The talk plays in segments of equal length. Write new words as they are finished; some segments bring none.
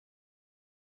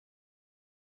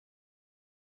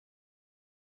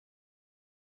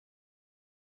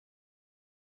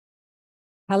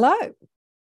Hello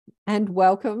and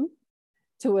welcome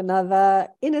to another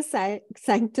Inner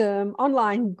Sanctum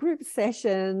online group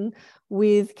session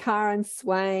with Karen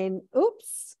Swain.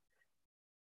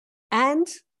 And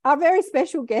our very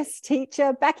special guest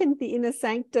teacher back in the Inner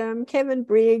Sanctum, Kevin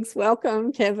Briggs.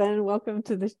 Welcome, Kevin. Welcome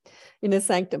to the Inner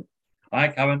Sanctum. Hi,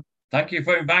 Karen. Thank you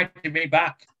for inviting me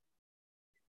back.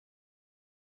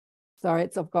 Sorry,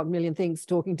 I've got a million things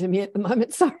talking to me at the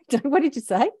moment. Sorry, what did you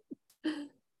say?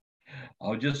 I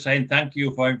was just saying thank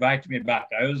you for inviting me back.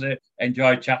 I always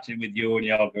enjoy chatting with you and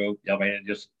your group. I mean,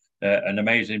 just an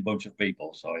amazing bunch of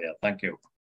people. So, yeah, thank you.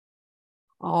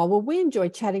 Oh, well, we enjoy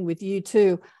chatting with you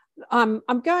too. I'm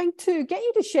going to get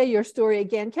you to share your story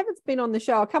again. Kevin's been on the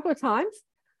show a couple of times.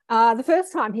 The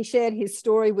first time he shared his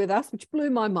story with us, which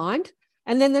blew my mind.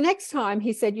 And then the next time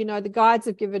he said, you know, the guides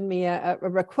have given me a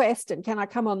request, and can I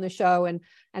come on the show and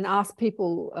ask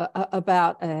people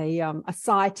about a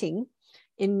sighting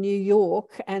in New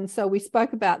York. And so we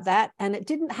spoke about that, and it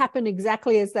didn't happen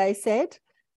exactly as they said.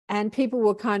 And people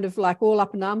were kind of like all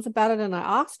up in arms about it. And I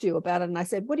asked you about it, and I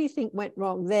said, what do you think went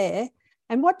wrong there?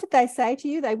 And what did they say to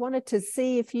you? They wanted to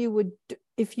see if you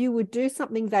would do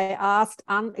something they asked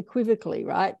unequivocally,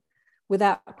 right?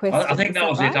 Without question. I think that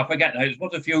was right? It. I forget now. It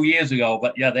was a few years ago,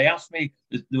 but yeah, they asked me.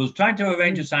 They was trying to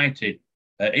arrange a sighting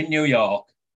in New York,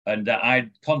 and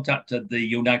I'd contacted the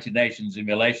United Nations in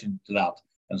relation to that,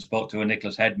 and spoke to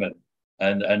Nicholas Hedman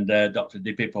and Dr.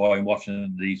 DiPippo in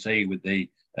Washington D.C. with the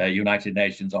United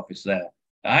Nations office there.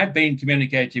 I'd been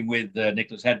communicating with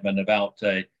Nicholas Hedman about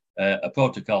a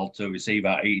protocol to receive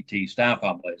our ET star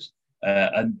families,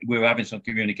 and we were having some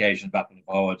communications back and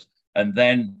forwards. And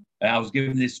then I was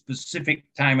given this specific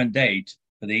time and date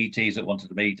for the ETs that wanted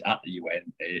to meet at the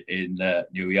UN in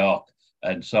New York.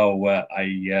 And so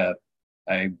I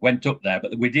went up there,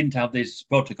 but we didn't have this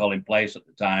protocol in place at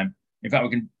the time. In fact,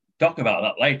 we can talk about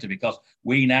that later, because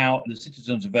we now, the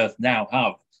citizens of Earth, now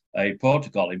have a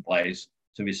protocol in place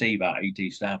to receive our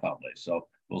ET star families. So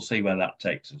we'll see where that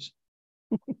takes us.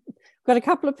 Got a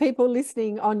couple of people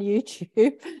listening on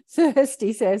YouTube.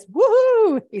 Thirsty says,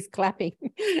 woohoo, he's clapping.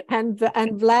 And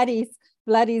Vladdy's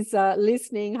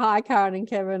listening. Hi, Karen and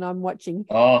Kevin, I'm watching.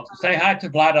 Oh, say hi to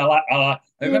Vlad. I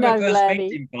remember first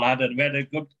meeting Vlad, and we had a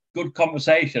good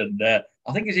conversation.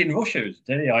 I think he's in Russia, isn't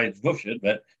he? He's Russian,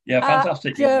 but yeah,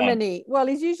 fantastic. Germany. Well,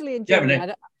 he's usually in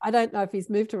Germany. I don't know if he's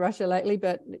moved to Russia lately,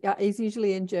 but he's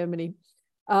usually in Germany.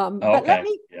 But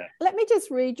let me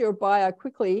just read your bio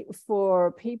quickly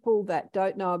for people that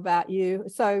don't know about you.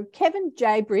 So Kevin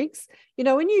J. Briggs, you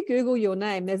know, when you Google your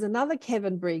name, there's another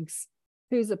Kevin Briggs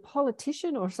who's a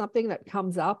politician or something that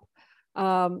comes up.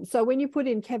 So when you put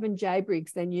in Kevin J.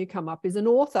 Briggs, then you come up as an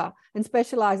author and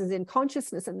specializes in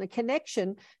consciousness and the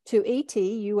connection to ET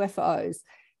UFOs.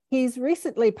 He's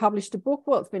recently published a book,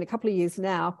 well, it's been a couple of years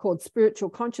now, called Spiritual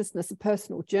Consciousness, A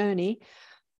Personal Journey,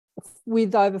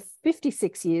 with over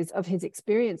 56 years of his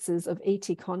experiences of ET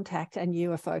contact and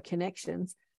UFO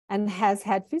connections, and has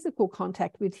had physical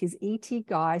contact with his ET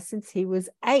guys since he was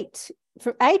 8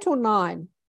 or 9?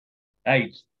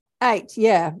 8. 8,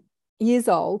 yeah, years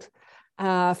old.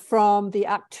 From the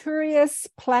Arcturus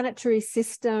planetary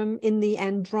system in the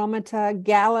Andromeda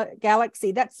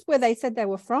galaxy. That's where they said they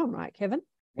were from, right, Kevin?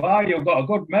 Wow, you've got a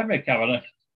good memory, Karen.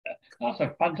 That's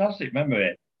a fantastic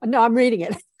memory. No, I'm reading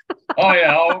it. Oh,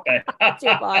 yeah, okay. That's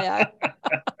your bio.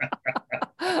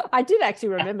 I did actually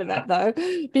remember that, though,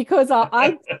 because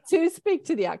I too speak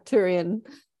to the Arcturian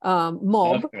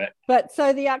mob. But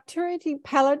so the Arcturian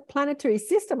planetary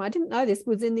system, I didn't know this,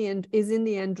 is in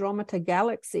the Andromeda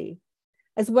galaxy,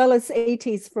 as well as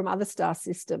ETs from other star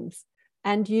systems.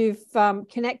 And you've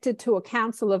connected to a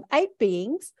council of 8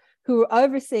 beings who are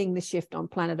overseeing the shift on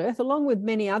planet Earth, along with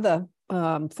many other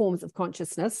forms of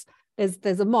consciousness.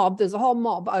 There's a whole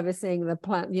mob overseeing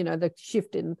the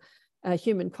shift in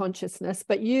human consciousness.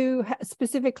 But you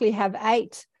specifically have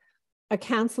 8, a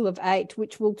council of 8,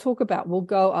 which we'll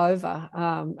go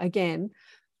over again.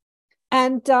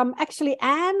 And actually,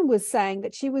 Anne was saying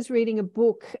that she was reading a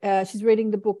book. She's reading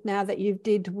the book now that you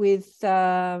did with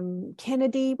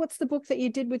Kennedy. What's the book that you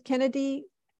did with Kennedy?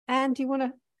 Anne, do you want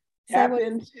to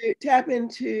tap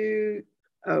into?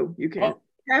 Oh, you can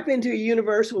tap into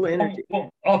universal energy.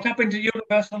 Tap into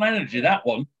universal energy. That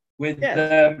one with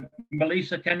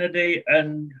Melissa Kennedy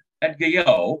and Edgar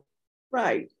Yo.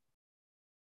 Right.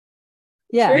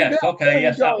 Yeah. Yes. Okay.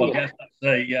 Yes, that one. Yes,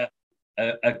 that's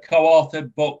a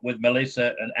co-authored book with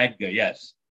Melissa and Edgar.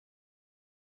 Yes.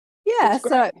 Yeah.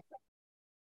 So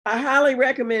I highly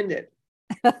recommend it.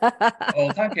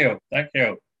 Oh, thank you. Thank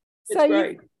you.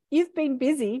 So you've been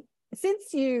busy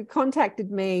since you contacted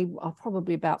me,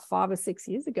 probably about 5 or 6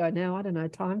 years ago now. I don't know.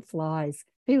 Time flies.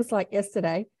 feels like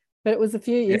yesterday, but it was a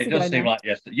few years ago. It does seem like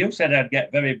yesterday. You said I'd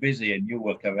get very busy, and you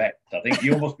were correct. I think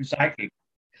you must be psychic.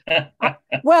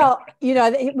 Well,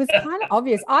 it was kind of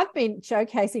obvious. I've been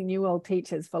showcasing New World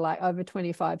teachers for like over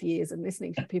 25 years and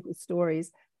listening to people's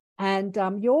stories. And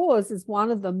yours is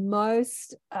one of the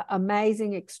most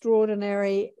amazing,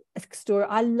 extraordinary story.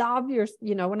 I love your,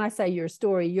 when I say your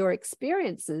story, your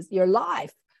experiences, your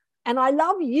life. And I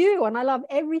love you, and I love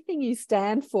everything you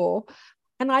stand for.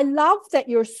 And I love that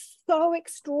you're so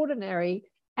extraordinary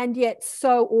and yet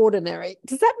so ordinary.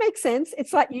 Does that make sense?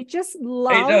 It's like you just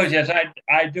love. It does, yes.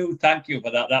 I do thank you for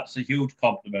that. That's a huge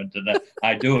compliment, and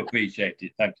I do appreciate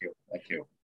it. Thank you. Thank you.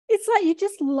 It's like you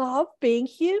just love being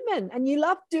human, and you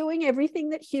love doing everything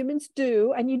that humans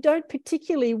do, and you don't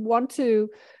particularly want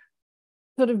to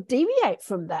sort of deviate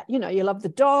from that. You love the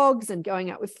dogs and going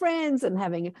out with friends and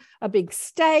having a big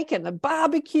steak and a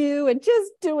barbecue and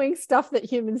just doing stuff that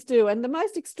humans do. And the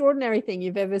most extraordinary thing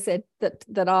you've ever said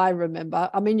that I remember,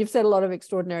 I mean, you've said a lot of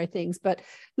extraordinary things, but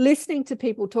listening to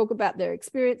people talk about their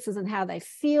experiences and how they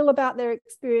feel about their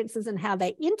experiences and how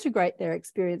they integrate their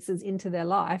experiences into their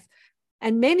life.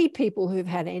 And many people who've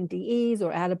had NDEs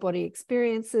or out-of-body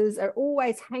experiences are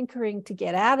always hankering to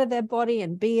get out of their body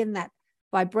and be in that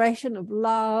vibration of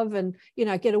love and,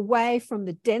 get away from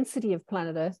the density of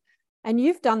planet Earth. And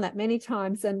you've done that many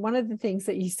times. And one of the things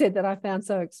that you said that I found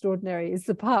so extraordinary is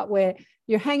the part where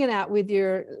you're hanging out with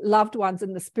your loved ones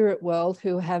in the spirit world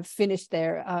who have finished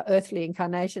their earthly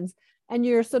incarnations, and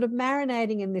you're sort of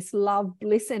marinating in this love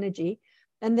bliss energy.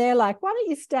 And they're like, why don't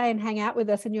you stay and hang out with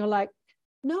us? And you're like,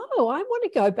 no, I want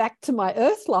to go back to my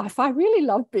earth life. I really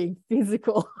love being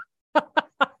physical.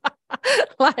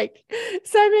 Like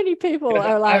so many people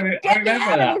are like, I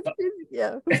remember that.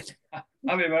 Yeah.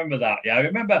 I remember that. Yeah, I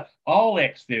remember all the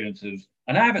experiences,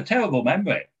 and I have a terrible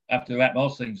memory. I have to write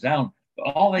most things down. But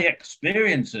all the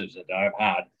experiences that I've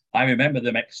had, I remember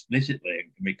them explicitly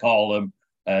and can recall them.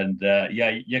 And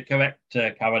yeah, you're correct,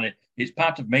 Karen. It's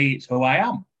part of me. It's who I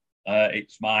am.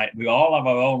 We all have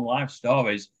our own life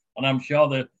stories, and I'm sure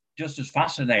they're just as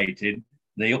fascinating,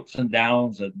 the ups and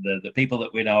downs and the people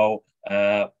that we know.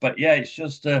 But yeah,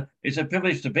 it's a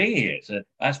privilege to be here,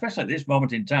 especially at this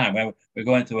moment in time where we're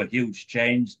going through a huge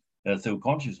change through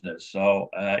consciousness. So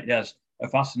yes, a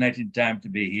fascinating time to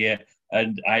be here.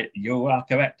 And you are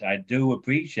correct. I do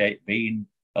appreciate being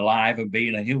alive and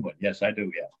being a human. Yes, I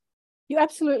do. Yeah. You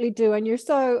absolutely do. And you're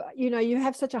so, you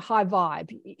have such a high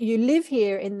vibe. You live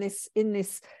here in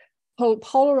this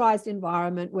polarized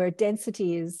environment where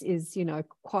density is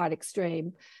quite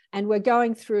extreme, and we're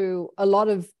going through a lot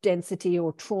of density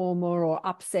or trauma or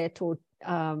upset or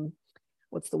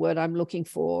what's the word I'm looking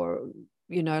for,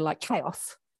 like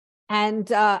chaos,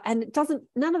 and it doesn't,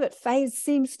 none of it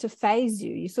seems to phase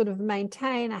you. You sort of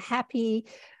maintain a happy,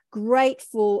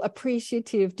 grateful,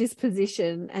 appreciative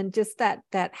disposition, and just that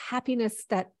happiness,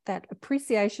 that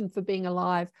appreciation for being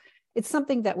alive. It's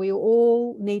something that we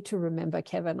all need to remember,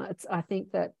 Kevin. I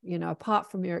think that,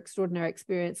 apart from your extraordinary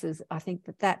experiences, I think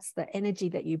that that's the energy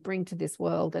that you bring to this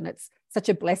world. And it's such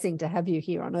a blessing to have you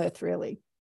here on Earth, really.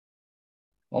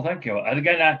 Well, thank you. And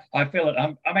again, I feel that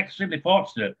I'm extremely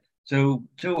fortunate to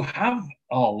have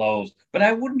all those, but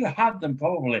I wouldn't have had them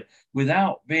probably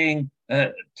without being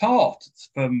taught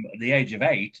from the age of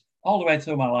 8 all the way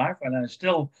through my life. And I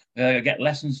still get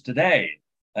lessons today.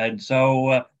 And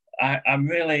so I'm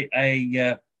really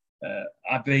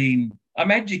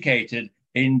I'm educated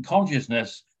in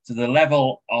consciousness to the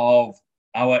level of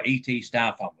our ET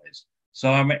star families.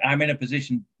 So I'm in a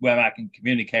position where I can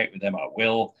communicate with them at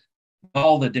will,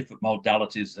 all the different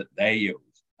modalities that they use,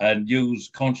 and use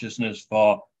consciousness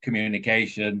for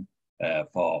communication,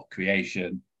 for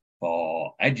creation,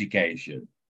 for education,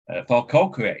 for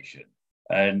co-creation,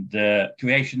 and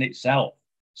creation itself.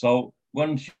 So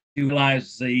once you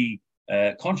realize the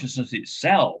consciousness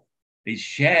itself is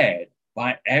shared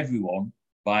by everyone,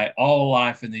 by all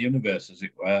life in the universe, as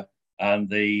it were, and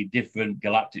the different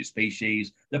galactic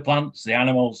species, the plants, the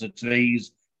animals, the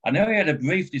trees. I know we had a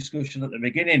brief discussion at the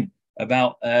beginning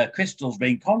about crystals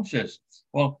being conscious.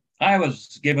 Well, I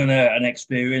was given an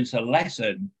experience, a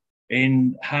lesson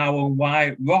in how and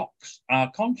why rocks are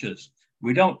conscious.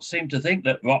 We don't seem to think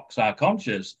that rocks are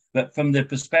conscious, but from the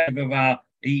perspective of our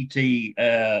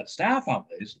ET star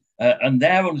families, and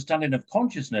their understanding of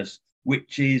consciousness,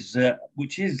 which is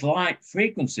light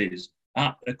frequencies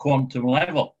at the quantum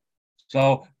level.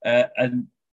 So, and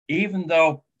even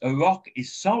though a rock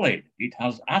is solid, it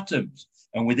has atoms,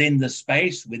 and within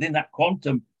that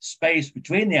quantum space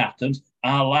between the atoms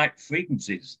are light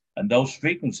frequencies, and those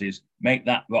frequencies make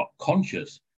that rock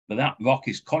conscious. But that rock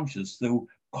is conscious through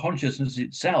consciousness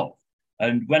itself.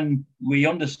 And when we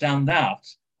understand that,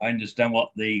 I understand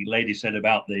what the lady said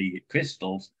about the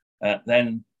crystals,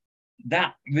 then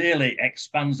that really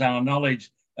expands our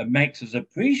knowledge and makes us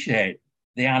appreciate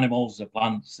the animals, the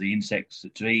plants, the insects, the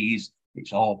trees.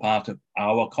 It's all part of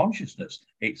our consciousness.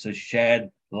 It's a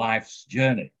shared life's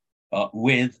journey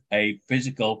with a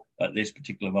physical at this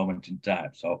particular moment in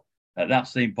time. So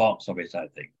that's the importance of it, I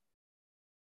think.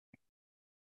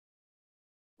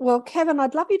 Well, Kevin,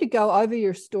 I'd love you to go over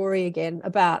your story again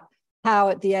about how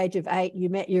at the age of 8 you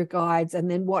met your guides and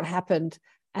then what happened.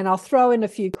 And I'll throw in a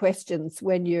few questions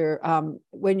when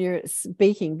you're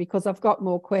speaking, because I've got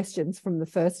more questions from the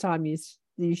first time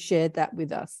you shared that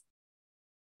with us.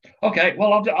 Okay,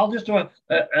 well, I'll just do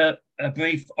a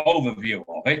brief overview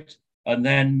of it, and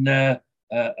then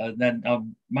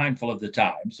I'm mindful of the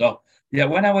time. So, yeah,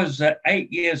 when I was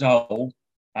 8 years old,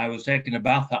 I was taking a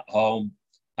bath at home,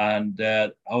 and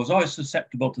I was always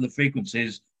susceptible to the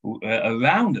frequencies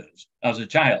around us as a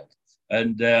child.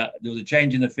 And there was a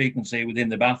change in the frequency within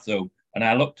the bathroom, and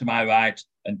I looked to my right,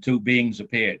 and 2 beings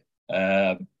appeared.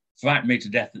 Frightened me to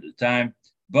death at the time.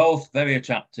 Both very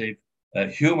attractive,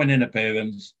 human in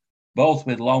appearance, both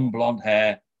with long blonde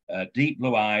hair, deep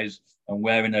blue eyes, and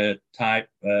wearing a type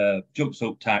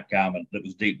jumpsuit type garment that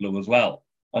was deep blue as well.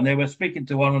 And they were speaking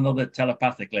to one another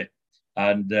telepathically.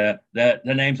 And their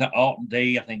names are Art and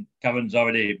Dee. I think Karen's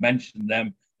already mentioned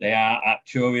them. They are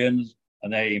Arcturians,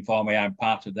 and they inform me I'm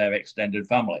part of their extended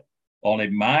family. Only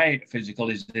my physical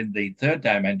is in the 3rd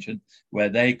dimension, where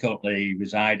they currently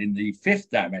reside in the 5th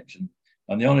dimension.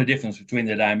 And the only difference between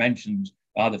the dimensions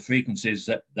are the frequencies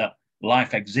that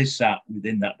life exists at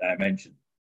within that dimension.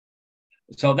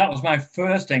 So that was my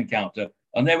first encounter.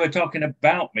 And they were talking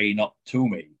about me, not to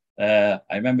me. I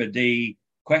remember Dee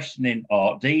questioning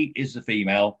Art. Dee is the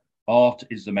female, Art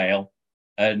is the male.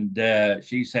 And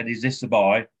she said, "Is this the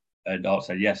boy?" And Art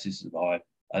said, "Yes, this is the boy."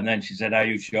 And then she said, "Are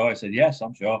you sure?" I said, "Yes,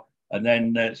 I'm sure." And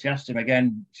then she asked him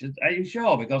again, she said, "Are you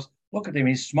sure? Because look at him,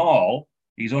 he's small,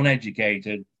 he's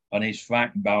uneducated, and he's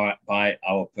frightened by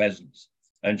our presence."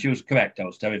 And she was correct. I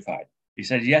was terrified. He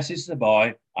said, "Yes, it's the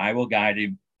boy. I will guide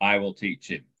him. I will teach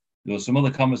him." There was some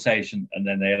other conversation, and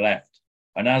then they left.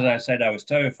 And as I said, I was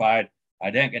terrified. I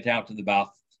didn't get out of the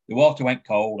bath. The water went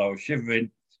cold. I was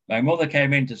shivering. My mother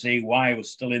came in to see why I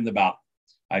was still in the bath.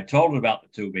 I told her about the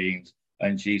 2 beings,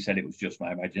 and she said it was just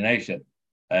my imagination.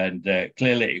 And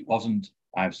clearly it wasn't.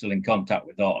 I'm still in contact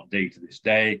with Art and Dee to this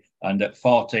day. And at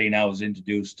 14, I was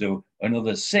introduced to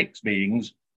another 6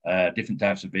 beings, different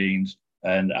types of beings,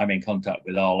 and I'm in contact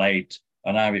with all 8.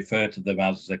 And I refer to them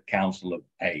as the Council of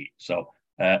 8. So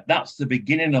that's the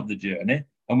beginning of the journey.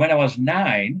 And when I was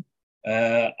 9,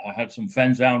 I had some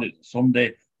friends around. It's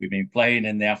Sunday. We've been playing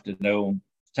in the afternoon.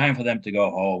 It's time for them to go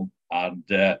home. And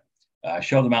I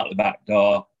showed them out the back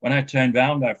door. When I turned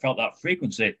around, I felt that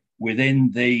frequency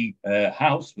within the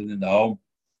house, within the home.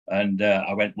 And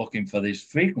I went looking for this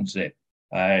frequency.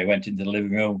 I went into the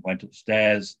living room, went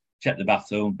upstairs, checked the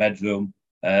bathroom, bedroom,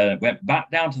 went back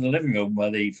down to the living room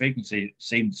where the frequency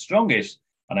seemed strongest.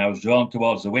 And I was drawn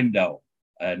towards the window.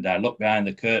 And I looked behind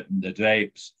the curtain, the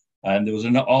drapes, and there was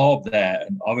an orb there,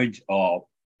 an orange orb.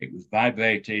 It was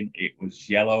vibrating. It was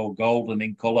yellow, golden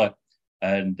in color,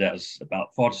 and was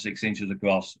about 4 to 6 inches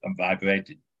across and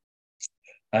vibrating.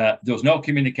 There was no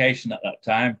communication at that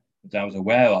time that I was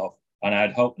aware of, and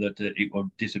I'd hoped that it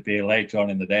would disappear later on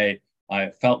in the day.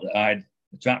 I felt that I'd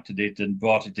attracted it and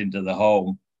brought it into the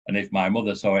home, and if my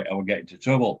mother saw it, I would get into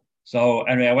trouble. So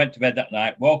anyway, I went to bed that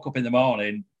night, woke up in the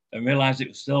morning, and realized it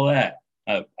was still there.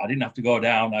 I didn't have to go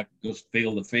down. I could just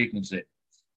feel the frequency.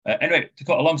 Anyway, to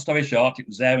cut a long story short, it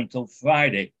was there until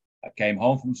Friday. I came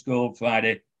home from school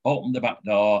Friday, opened the back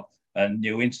door, and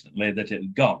knew instantly that it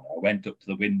had gone. I went up to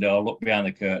the window, looked behind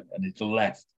the curtain, and it had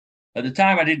left. At the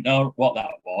time, I didn't know what that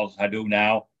was. I do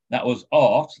now. That was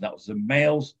Art. That was the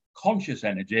male's conscious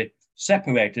energy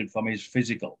separated from his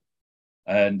physical.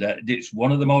 And it's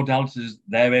one of the modalities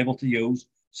they're able to use,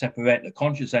 separate the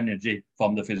conscious energy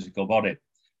from the physical body.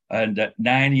 And at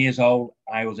 9 years old,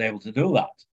 I was able to do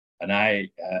that. And I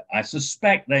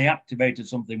suspect they activated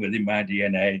something within my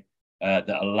DNA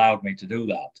that allowed me to do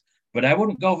that. But I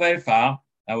wouldn't go very far.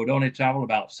 I would only travel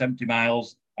about 70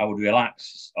 miles. I would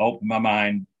relax, open my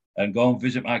mind, and go and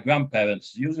visit my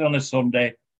grandparents, usually on a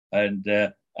Sunday. And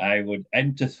I would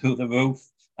enter through the roof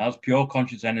as pure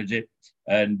conscious energy.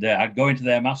 And I'd go into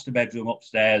their master bedroom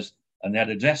upstairs, and they had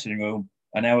a dressing room.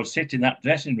 And I would sit in that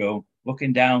dressing room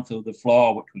looking down through the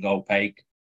floor, which was opaque.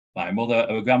 My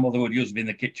grandmother would usually be in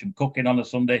the kitchen cooking on a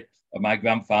Sunday, and my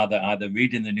grandfather either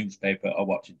reading the newspaper or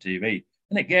watching TV.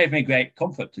 And it gave me great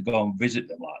comfort to go and visit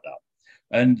them like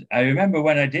that. And I remember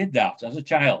when I did that as a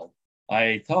child,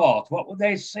 I thought, what would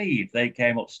they see if they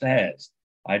came upstairs?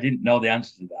 I didn't know the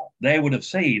answer to that. They would have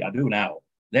seen, I do now,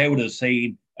 they would have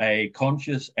seen a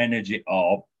conscious energy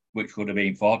orb, which would have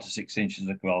been 4 to 6 inches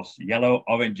across, yellow,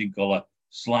 orange in color,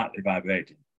 slightly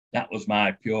vibrating. That was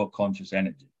my pure conscious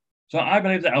energy. So I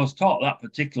believe that I was taught that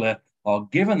particular, or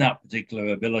given that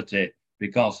particular ability,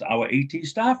 because our ET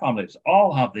star families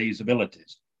all have these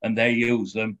abilities, and they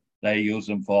use them. They use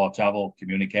them for travel,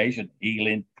 communication,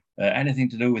 healing, anything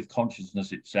to do with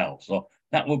consciousness itself. So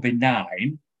that would be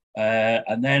 9.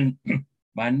 And then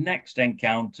my next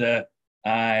encounter,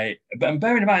 but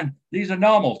bearing in mind, these are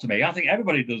normal to me. I think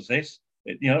everybody does this.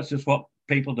 It's just what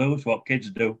people do. It's what kids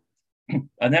do.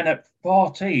 And then at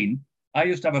 14, I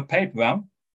used to have a paper round.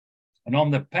 And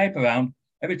on the paper round,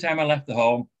 every time I left the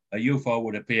home, a UFO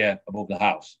would appear above the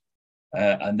house.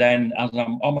 And then as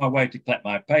I'm on my way to collect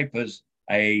my papers,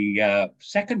 a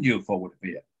second UFO would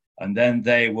appear. And then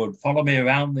they would follow me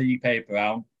around the paper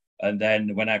round. And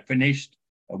then when I finished,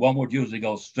 one would usually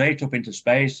go straight up into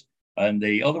space, and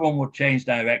the other one would change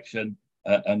direction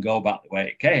and go back the way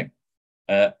it came.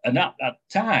 And at that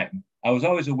time, I was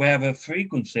always aware of a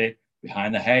frequency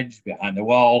behind the hedge, behind the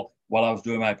wall, while I was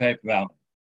doing my paper round.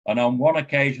 And on one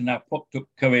occasion, I plucked up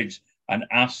courage and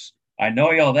asked, I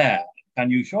know you're there.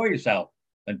 Can you show yourself?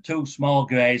 And 2 small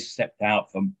greys stepped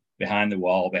out from behind the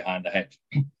wall, behind the hedge.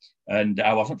 And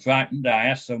I wasn't frightened. I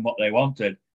asked them what they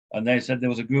wanted. And they said there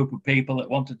was a group of people that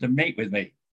wanted to meet with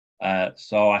me.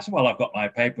 So I said, well, I've got my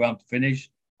paper round to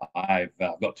finish. I've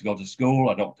got to go to school.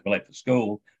 I don't want to be late for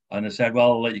school. And they said,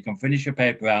 well, you can finish your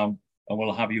paper round and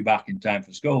we'll have you back in time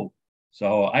for school.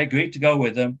 So I agreed to go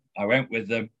with them. I went with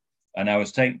them and I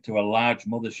was taken to a large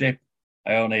mothership.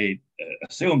 I only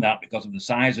assumed that because of the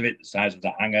size of it, the size of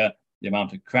the hangar, the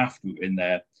amount of craft in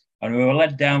there. And we were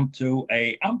led down to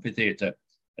an amphitheater.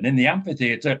 And in the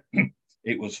amphitheater,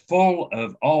 it was full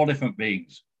of all different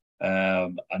beings.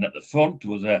 And at the front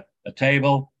was a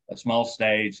table, a small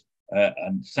stage,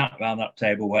 and sat around that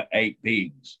table were 8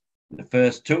 beings. The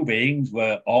first 2 beings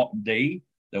were Orton D,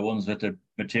 the ones that had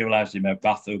materialized in my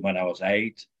bathroom when I was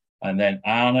 8. And then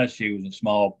Anna, she was a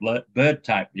small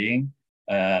bird-type being.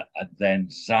 And then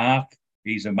Zark,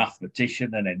 he's a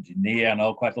mathematician and engineer. I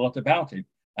know quite a lot about him.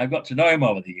 I've got to know him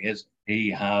over the years. He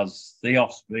has 3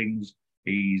 offsprings.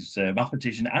 He's a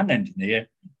mathematician and engineer,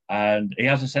 and he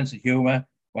has a sense of humor.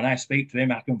 When I speak to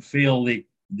him, I can feel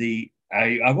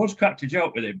I once cracked a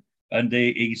joke with him, and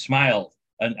he smiled.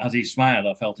 And as he smiled,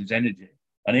 I felt his energy.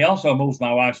 And he also moves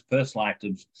my wife's personal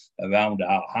items around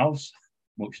our house,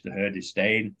 much to her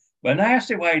disdain. When I asked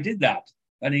him why he did that,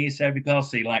 and he said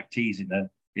because he liked teasing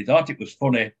her. He thought it was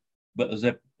funny, but there's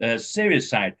a serious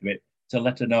side to it to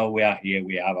let her know we are here,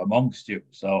 we are amongst you.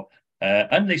 So,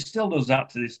 and he still does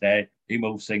that to this day. He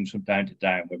moves things from time to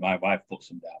time when my wife puts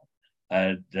them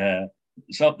down. And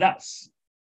so that's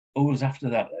who was after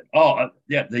that then? Oh,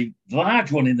 yeah, the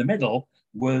large one in the middle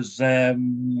was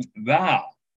Ra.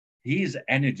 His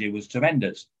energy was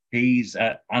tremendous. He's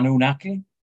Anunnaki,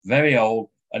 very old,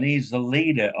 and he's the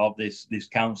leader of this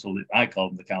council. I call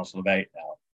him the Council of 8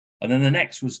 now. And then the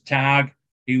next was Tag.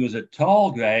 He was a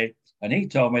tall grey, and he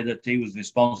told me that he was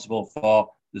responsible for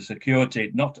the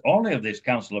security, not only of this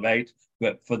Council of 8,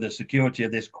 but for the security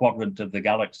of this quadrant of the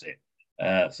galaxy.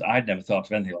 So I'd never thought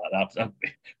of anything like that.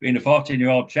 Being a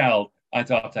 14-year-old child, I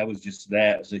thought I was just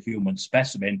there as a human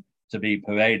specimen to be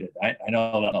paraded. I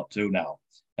know that not true now.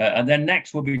 And then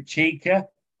next would be Chica.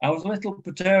 I was a little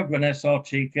perturbed when I saw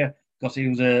Chica because he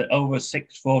was over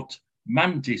 6-foot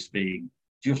mantis being,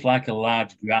 just like a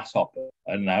large grasshopper.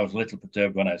 And I was a little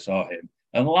perturbed when I saw him.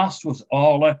 And last was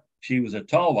Orla. She was a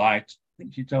tall white. I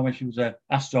think she told me she was an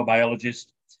astrobiologist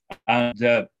and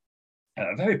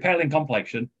very pale in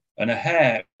complexion, and her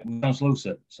hair was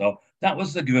translucent. So that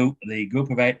was the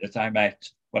group of 8 that I met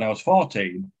when I was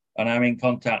 14, and I'm in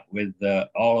contact with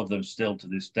all of them still to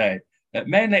this day.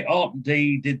 Mainly Orton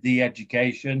D did the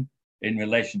education in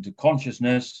relation to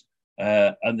consciousness,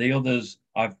 and the others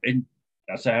I've been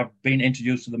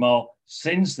introduced to them all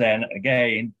since then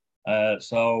again.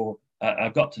 So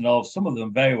I've got to know some of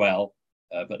them very well,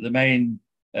 but the main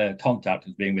contact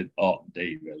has been with Orton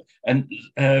D, really. And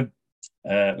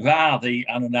Ra, the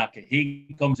Anunnaki,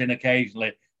 he comes in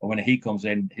occasionally, and when he comes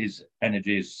in, his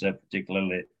energy is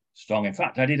particularly strong. In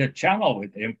fact, I did a channel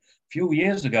with him a few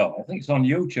years ago. I think it's on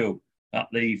YouTube at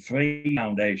the Free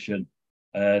Foundation,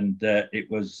 and it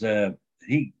was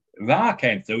Ra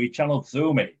came through. He channeled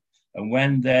through me, and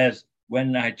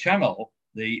when I channel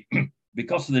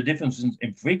because of the difference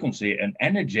in frequency and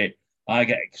energy, I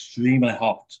get extremely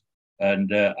hot.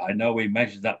 And I know we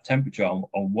measured that temperature on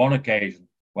one occasion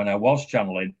when I was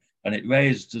channeling, and it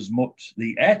raised as much,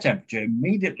 the air temperature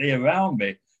immediately around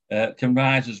me can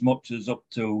rise as much as up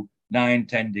to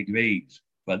 9-10 degrees.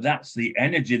 But that's the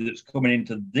energy that's coming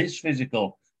into this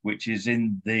physical, which is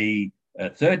in the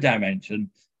third dimension,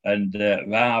 and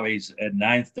Ra is a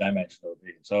ninth dimensional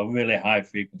being. So really high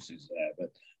frequencies there.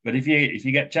 But if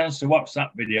you get a chance to watch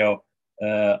that video,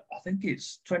 I think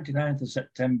it's 29th of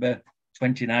September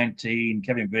 2019,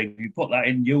 Kevin Briggs. If you put that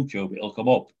in YouTube, it'll come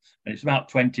up, and it's about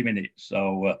 20 minutes.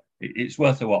 So it's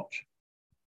worth a watch.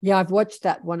 Yeah, I've watched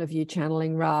that one of you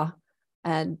channeling Ra,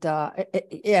 and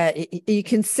you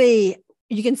can see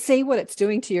what it's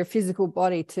doing to your physical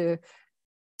body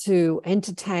to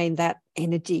entertain that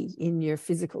energy in your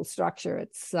physical structure.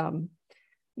 It's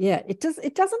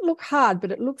it doesn't look hard,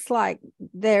 but it looks like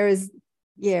there is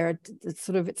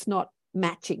it's not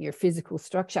matching your physical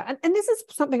structure. And this is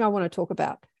something I want to talk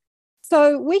about.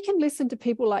 So we can listen to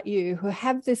people like you who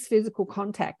have this physical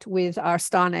contact with our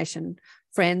Star Nation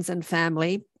friends and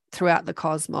family throughout the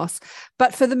cosmos.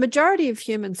 But for the majority of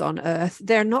humans on Earth,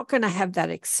 they're not going to have that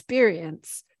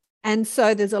experience. And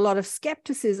so there's a lot of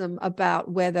skepticism about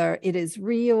whether it is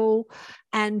real,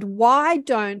 and why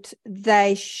don't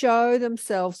they show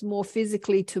themselves more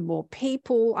physically to more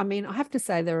people? I mean, I have to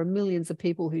say there are millions of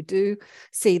people who do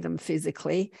see them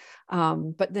physically,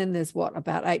 but then there's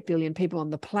about 8 billion people on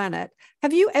the planet.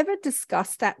 Have you ever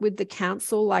discussed that with the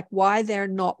council, like why they're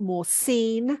not more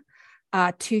seen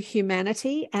to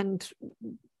humanity? And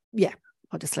yeah,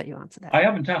 I'll just let you answer that. I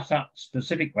haven't asked that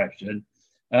specific question.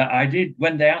 I did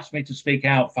when they asked me to speak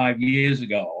out 5 years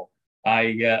ago.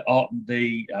 I got up in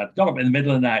the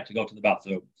middle of the night to go to the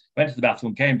bathroom. Went to the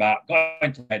bathroom, came back, got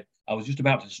into bed. I was just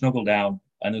about to snuggle down,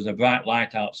 and there was a bright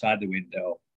light outside the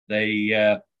window.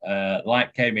 The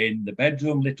light came in. The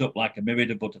bedroom lit up like a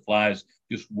myriad of butterflies,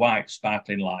 just white,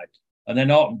 sparkling light. And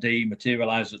then Autumn D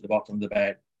materialized at the bottom of the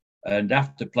bed. And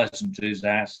after pleasantries,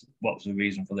 I asked what was the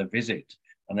reason for the visit.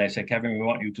 And they said, Kevin, we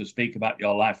want you to speak about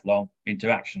your lifelong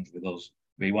interactions with us.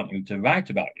 We want you to write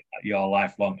about your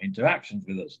lifelong interactions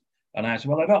with us. And I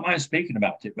said, well, I don't mind speaking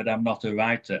about it, but I'm not a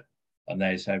writer. And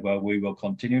they said, well, we will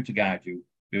continue to guide you.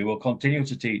 We will continue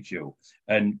to teach you.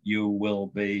 And you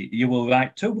will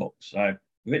write 2 books. I've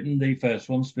written the first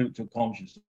one, Spiritual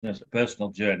Consciousness, A Personal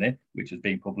Journey, which has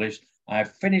been published.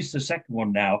 I've finished the second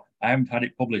one now. I haven't had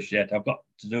it published yet. I've got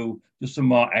to do just some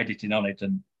more editing on it,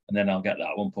 and then I'll get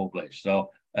that one published.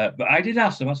 So, but I did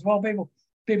ask them, I said, well,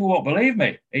 people won't believe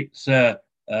me. It's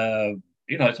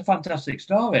it's a fantastic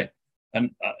story.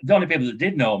 And the only people that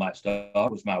did know my story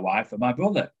was my wife and my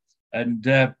brother. And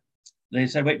they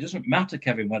said, well, it doesn't matter,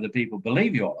 Kevin, whether people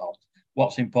believe you or not.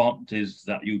 What's important is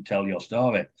that you tell your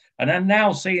story. And I'm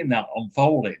now seeing that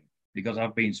unfolding, because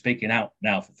I've been speaking out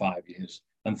now for 5 years.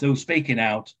 And through speaking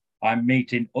out, I'm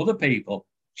meeting other people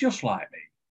just like me.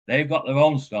 They've got their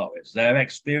own stories, their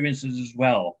experiences as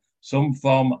well. Some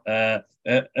from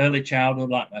early childhood,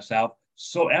 like myself.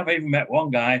 So I've even met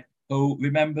one guy who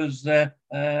remembers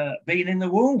being in the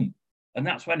womb, and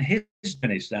that's when his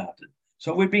journey started.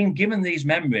 So we've been given these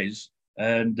memories,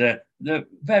 and the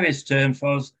various terms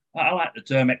for us. I like the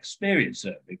term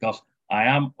experiencer, because I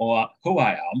am who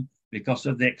I am because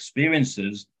of the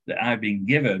experiences that I've been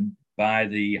given by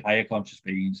the higher conscious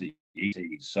beings, the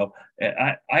ETs. So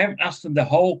I haven't asked them the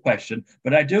whole question,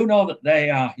 but I do know that they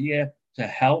are here to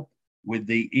help with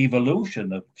the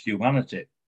evolution of humanity.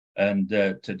 And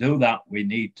to do that, we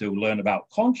need to learn about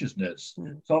consciousness.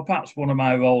 So perhaps one of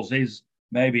my roles is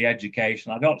maybe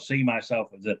education. I don't see myself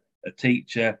as a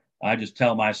teacher. I just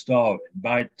tell my story.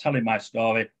 By telling my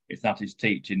story, if that is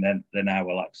teaching, then I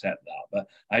will accept that.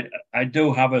 But I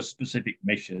do have a specific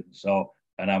mission,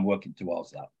 and I'm working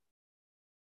towards that.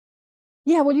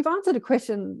 Yeah, well, you've answered a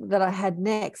question that I had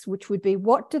next, which would be,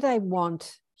 what do they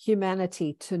want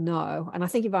humanity to know? And I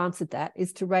think you've answered that,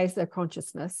 is to raise their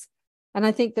consciousness. And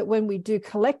I think that when we do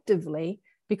collectively,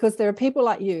 because there are people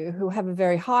like you who have a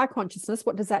very high consciousness,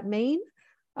 what does that mean?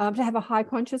 To have a high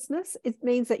consciousness, it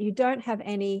means that you don't have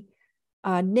any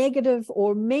negative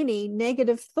or many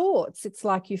negative thoughts. It's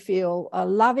like you feel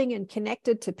loving and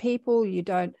connected to people. You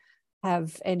don't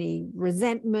have any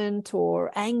resentment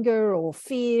or anger or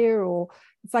fear, or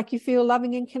it's like you feel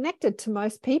loving and connected to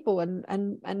most people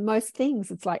and most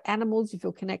things. It's like animals, you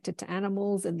feel connected to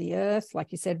animals and the earth.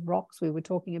 Like you said, rocks, we were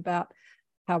talking about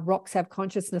how rocks have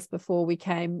consciousness before we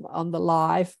came on the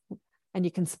live, and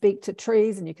you can speak to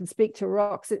trees and you can speak to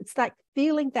rocks. It's like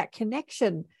feeling that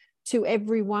connection to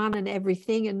everyone and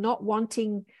everything, and not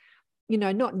wanting,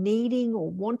 not needing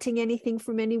or wanting anything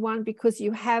from anyone, because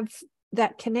you have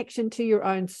that connection to your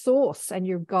own source and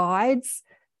your guides.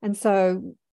 And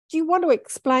so do you want to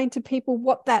explain to people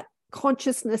what that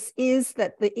consciousness is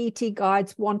that the ET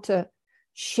guides want to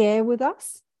share with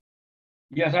us?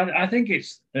 Yes, I think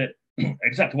it's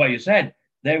exactly what you said.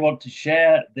 they want to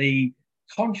share the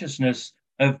consciousness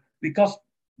of, because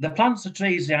the plants, the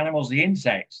trees, the animals, the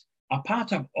insects are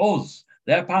part of us.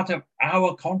 They're part of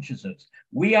our consciousness.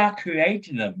 We are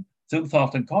creating them through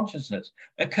thought and consciousness,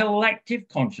 a collective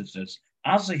consciousness.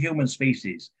 As a human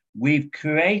species, we've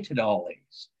created all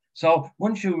these. So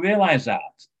once you realize that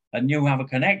and you have a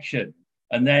connection,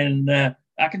 and then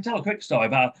I can tell a quick story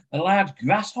about a large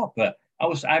grasshopper.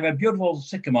 I have a beautiful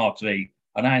sycamore tree,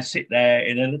 and I sit there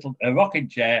in a rocking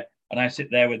chair, and I sit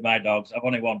there with my dogs. I've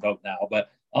only one dog now,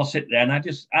 but I'll sit there and I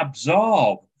just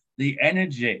absorb the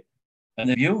energy and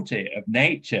the beauty of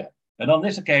nature. And on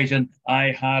this occasion,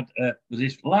 I had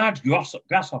this large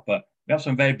grasshopper. We have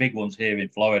some very big ones here in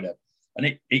Florida,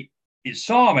 and it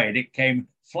saw me and it came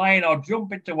flying or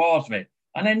jumping towards me,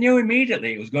 and I knew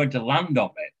immediately it was going to land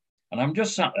on me. And I'm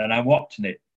just sat there and I'm watching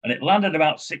it, and it landed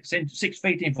about 6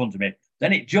 feet in front of me.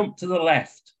 Then it jumped to the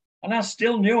left, and I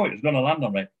still knew it was going to land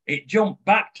on me. It jumped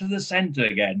back to the center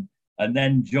again, and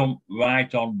then jumped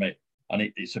right on me. And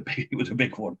it was a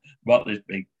big one, about this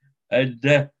big. And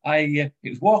it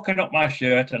was walking up my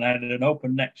shirt, and I had an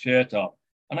open neck shirt on.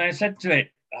 And I said to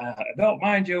it, I don't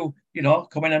mind you,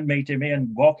 coming and meeting me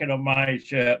and walking on my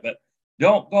shirt, but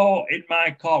don't go in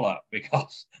my collar,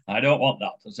 because I don't want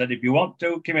that. I said, if you want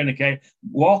to communicate,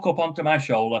 walk up onto my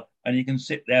shoulder and you can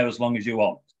sit there as long as you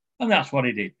want. And that's what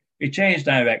he did. He changed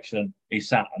direction. He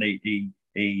sat and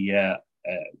he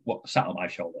sat on my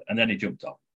shoulder, and then he jumped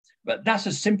off. But that's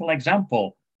a simple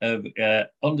example of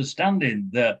understanding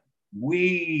that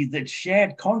that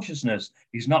shared consciousness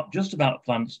is not just about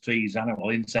plants, trees,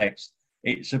 animals, insects.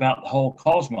 It's about the whole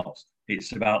cosmos.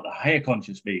 It's about the higher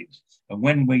conscious beings. And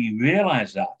when we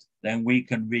realize that, then we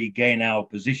can regain our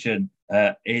position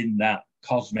in that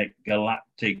cosmic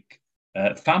galactic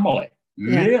family,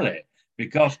 really.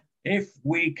 Because if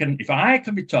I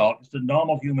can be taught, as a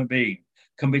normal human being,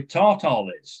 can be taught all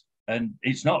this, and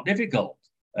it's not difficult.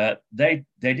 They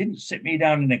didn't sit me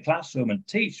down in a classroom and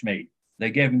teach me. They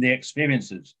gave me the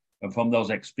experiences, and from those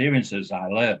experiences I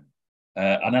learned.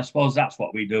 And I suppose that's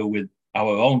what we do with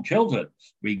our own children.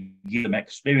 We give them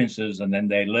experiences, and then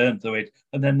they learn through it,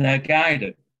 and then they're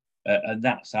guided. And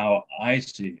that's how I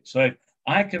see it. So if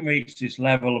I can reach this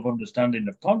level of understanding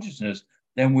of consciousness,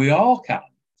 then we all can.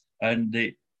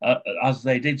 And as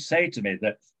they did say to me,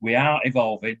 that we are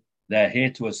evolving, they're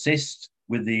here to assist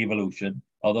with the evolution.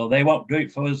 Although they won't do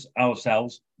it for us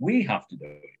ourselves, we have to do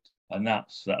it. And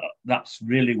that's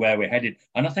really where we're headed.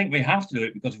 And I think we have to do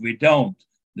it, because if we don't,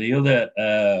 the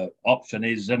other option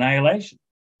is annihilation.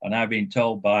 And I've been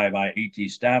told by my ET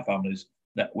star families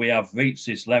that we have reached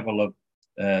this level of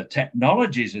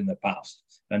technologies in the past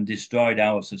and destroyed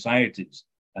our societies.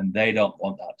 And they don't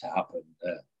want that to happen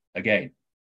again.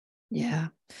 Yeah.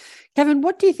 Kevin,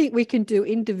 what do you think we can do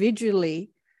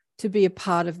individually to be a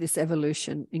part of this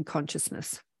evolution in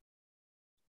consciousness?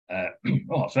 That's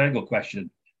a very good question.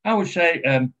 I would say,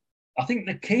 I think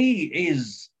the key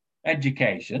is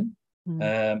education,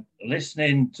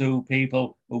 listening to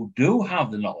people who do have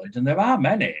the knowledge, and there are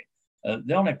many.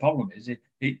 The only problem is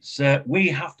we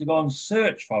have to go and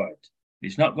search for it.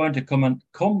 It's not going to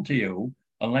come to you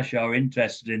unless you're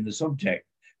interested in the subject.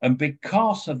 And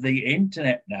because of the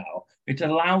internet now, it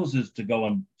allows us to go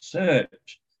and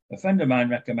search. A friend of mine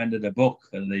recommended a book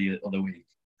the other week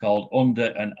called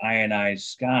Under an Ionized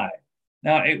Sky.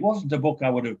 Now, it wasn't a book I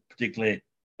would have particularly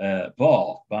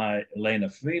bought, by Elena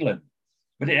Freeland,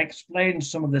 but it explains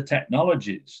some of the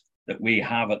technologies that we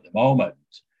have at the moment.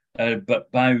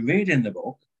 But by reading the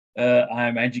book,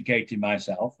 I'm educating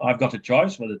myself. I've got a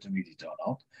choice whether to read it or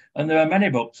not. And there are many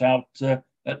books out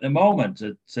at the moment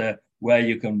where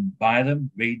you can buy them,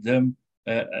 read them.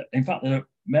 In fact,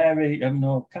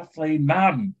 Kathleen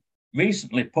Marden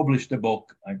recently published a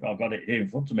book. I've got it here in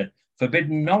front of me,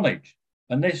 Forbidden Knowledge.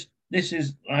 And this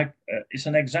is like, it's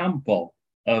an example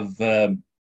of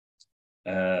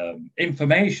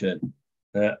information.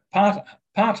 Part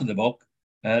of the book,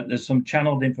 there's some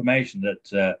channeled information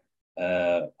that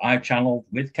I channeled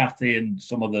with Kathy and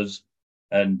some others,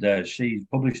 and she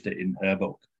published it in her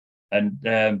book.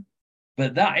 And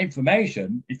but that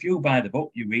information, if you buy the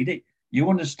book, you read it, you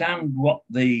understand what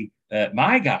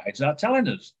my guides are telling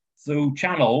us through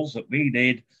channels that we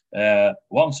did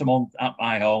once a month at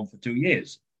my home for 2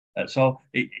 years. So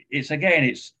you'd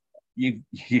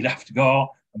have to go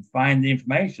and find the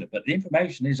information, but the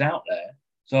information is out there.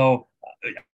 So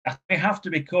we have to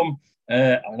become,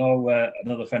 I know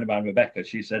another friend of mine, Rebecca,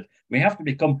 she said, we have to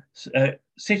become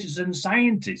citizen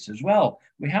scientists as well.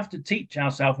 We have to teach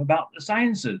ourselves about the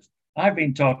sciences. I've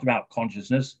been taught about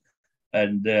consciousness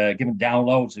and given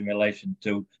downloads in relation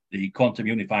to the quantum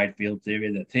unified field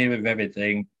theory, the theory of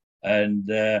everything,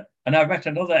 And I've met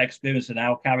another experiencer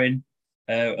now, Karen,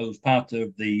 who's part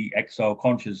of the Exo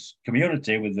Conscious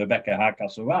community with Rebecca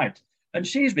Hardcastle-Wright, and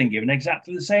she's been given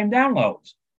exactly the same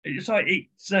downloads. So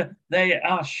they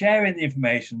are sharing the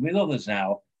information with others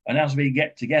now, and as we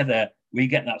get together, we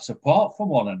get that support from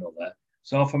one another.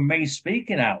 So for me,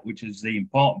 speaking out, which is the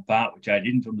important part, which I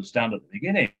didn't understand at the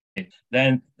beginning,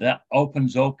 then that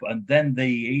opens up, and then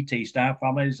the ET star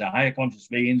families, the higher conscious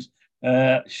beings,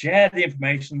 share the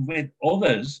information with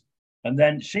others. And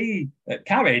then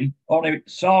Karen, only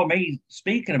saw me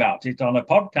speaking about it on a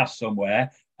podcast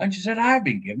somewhere, and she said, I've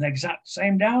been given the exact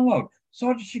same download.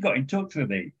 So she got in touch with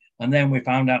me. And then we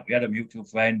found out we had a mutual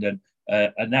friend,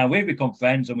 and now we've become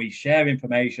friends, and we share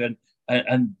information.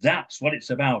 And that's what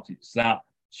it's about. It's that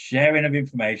sharing of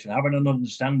information, having an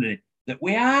understanding that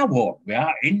we are one. We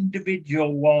are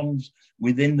individual ones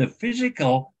within the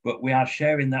physical, but we are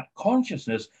sharing that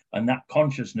consciousness, and that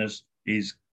consciousness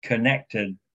is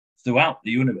connected throughout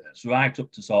the universe, right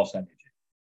up to source energy.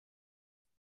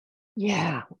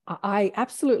 Yeah, I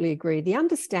absolutely agree. The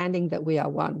understanding that we are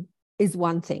one is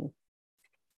one thing.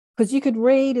 Because you could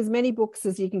read as many books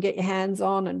as you can get your hands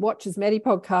on and watch as many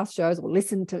podcast shows or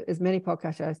listen to as many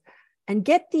podcast shows and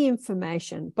get the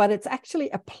information, but it's actually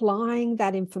applying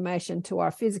that information to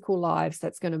our physical lives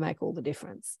that's going to make all the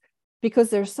difference. Because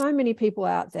there are so many people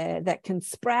out there that can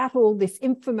sprout all this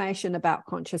information about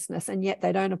consciousness, and yet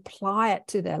they don't apply it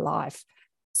to their life.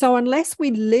 So unless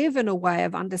we live in a way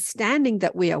of understanding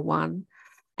that we are one,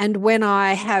 and when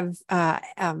I have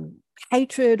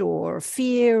hatred or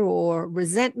fear or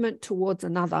resentment towards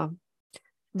another,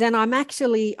 then I'm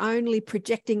actually only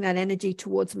projecting that energy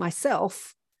towards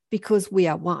myself, because we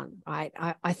are one, right?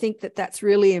 I think that that's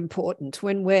really important.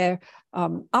 When we're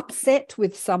upset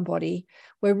with somebody,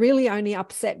 we're really only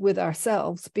upset with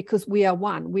ourselves, because we are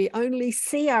one. We only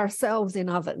see ourselves in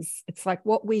others. It's like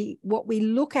what we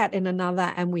look at in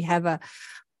another, and we have a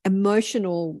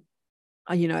emotional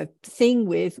thing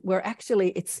with, where actually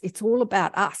it's all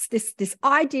about us. This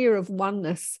idea of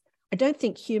oneness, I don't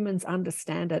think humans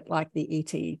understand it like the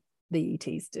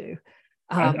ETs do.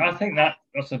 I think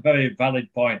that's a very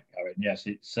valid point, Karen. Yes,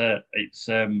 it's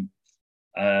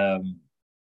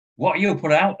what you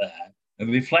put out there, it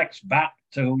reflects back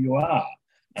to who you are,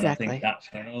 and exactly. I think that's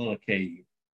another key.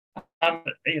 And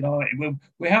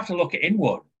we have to look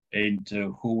inward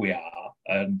into who we are.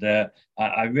 And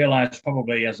I realized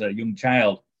probably as a young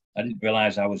child, I didn't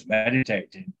realize I was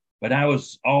meditating, but I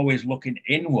was always looking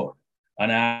inward, and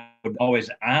I would always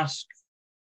ask,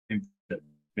 because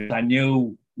I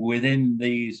knew within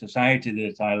the society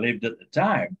that I lived at the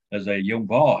time as a young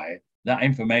boy, that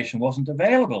information wasn't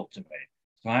available to me.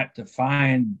 So I had to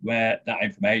find where that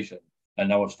information,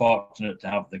 and I was fortunate to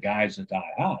have the guides that I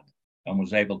had and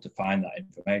was able to find that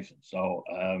information. So,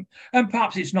 and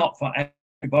perhaps it's not for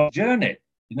everybody's journey.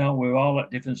 We're all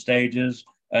at different stages,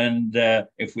 and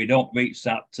if we don't reach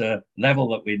that level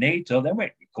that we need to, then we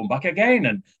come back again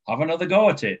and have another go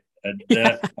at it. And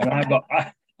and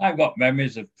I've got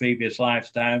memories of previous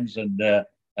lifetimes, and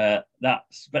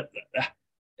that's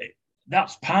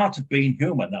part of being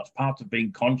human. That's part of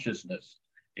being consciousness,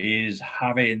 is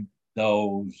having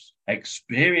those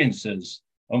experiences.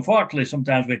 Unfortunately,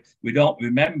 sometimes we don't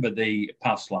remember the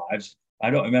past lives.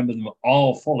 I don't remember them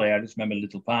all fully. I just remember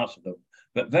little parts of them.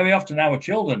 But very often our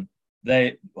children,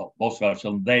 most of our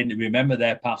children, they remember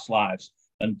their past lives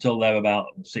until they're about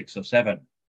 6 or 7.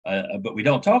 But we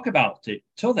don't talk about it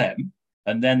to them,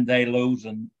 and then they lose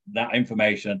that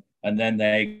information, and then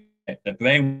they get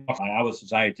brainwashed by our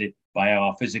society, by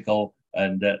our physical,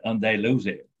 and they lose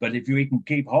it. But if we can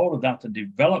keep hold of that and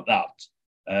develop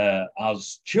that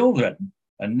as children,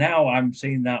 and now I'm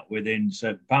seeing that within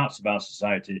certain parts of our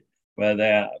society where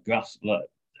they're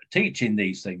teaching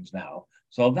these things now.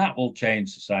 So that will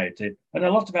change society. And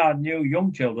a lot of our new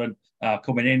young children are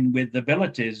coming in with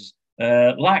abilities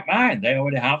like mine. They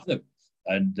already have them.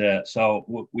 And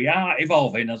so we are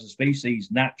evolving as a species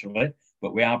naturally,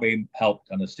 but we are being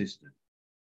helped and assisted.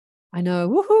 I know.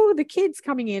 Woohoo, the kids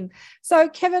coming in. So,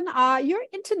 Kevin, your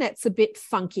internet's a bit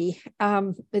funky.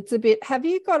 It's a bit, have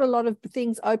you got a lot of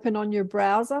things open on your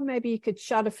browser? Maybe you could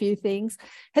shut a few things.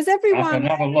 Has everyone... I can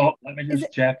have a look. Let me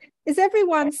just check. Is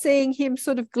everyone seeing him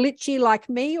sort of glitchy like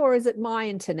me, or is it my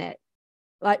internet?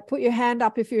 Like, put your hand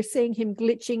up if you're seeing him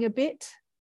glitching a bit.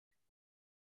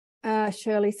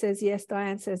 Shirley says yes.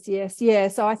 Diane says yes. Yeah,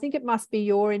 so I think it must be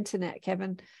your internet,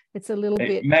 Kevin. It's a little bit.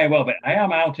 It may well be. I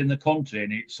am out in the country,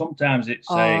 and sometimes it's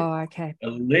okay. A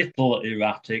little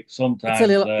erratic. Sometimes it's a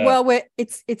little. Well,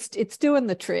 it's doing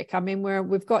the trick. I mean,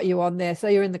 we've got you on there, so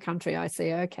you're in the country. I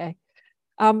see. Okay.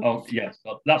 Oh yes,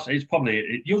 it's probably,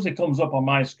 it usually comes up on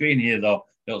my screen here though.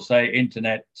 It'll say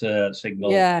internet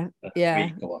signal. Yeah, yeah.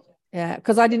 Yeah,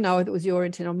 because I didn't know if it was your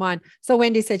internet or mine. So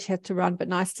Wendy said she had to run, but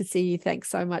nice to see you. Thanks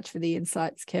so much for the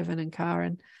insights, Kevin and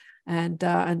Karen,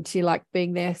 and she liked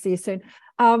being there. See you soon.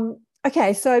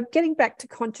 Okay, so getting back to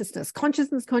consciousness, because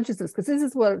this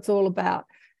is what it's all about.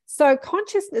 So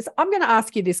consciousness, I'm going to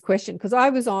ask you this question because I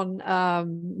was on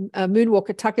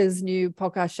Moonwalker Tucker's new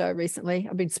podcast show recently.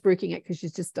 I've been spruiking it because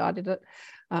she's just started it.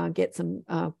 Get some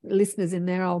listeners in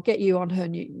there. I'll get you on her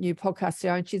new podcast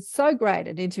show. And she's so great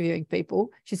at interviewing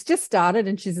people. She's just started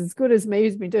and she's as good as me,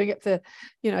 who's been doing it for,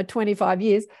 25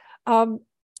 years.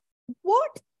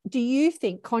 What do you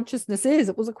think consciousness is?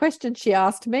 It was a question she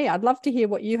asked me. I'd love to hear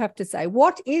what you have to say.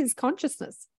 What is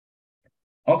consciousness?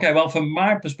 Okay, well, from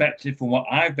my perspective, from what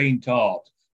I've been taught,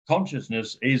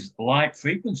 consciousness is light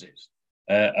frequencies.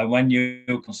 And when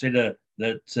you consider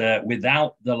that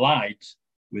without the light,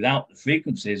 without the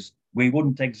frequencies, we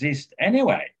wouldn't exist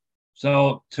anyway.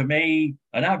 So to me,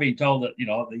 and I've been told that,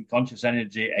 the conscious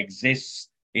energy exists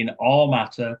in all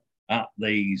matter at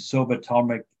the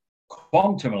subatomic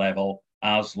quantum level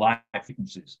as light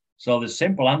frequencies. So the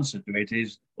simple answer to it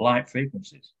is light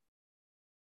frequencies.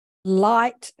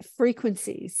 Light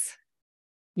frequencies.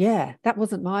 Yeah, that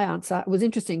wasn't my answer. It was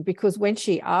interesting because when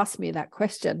she asked me that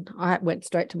question, I went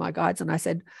straight to my guides and I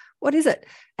said, what is it?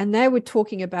 And they were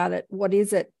talking about it. What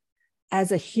is it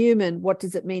as a human? What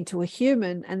does it mean to a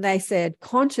human? And they said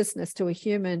consciousness to a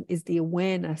human is the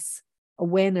awareness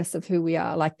of who we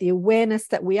are, like the awareness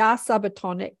that we are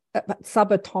subatomic,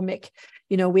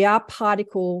 we are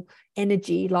particle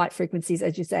energy, light frequencies,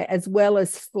 as you say, as well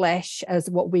as flesh, as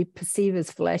what we perceive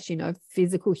as flesh,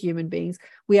 physical human beings.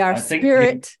 We are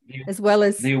spirit as well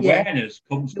as the awareness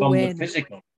comes from the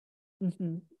physical.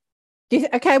 Mm-hmm.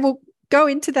 Okay, well, go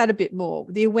into that a bit more.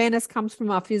 The awareness comes from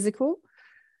our physical.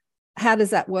 How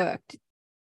does that work?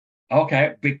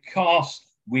 Okay, because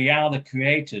we are the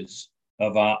creators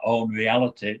of our own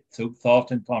reality through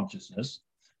thought and consciousness.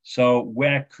 So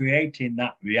we're creating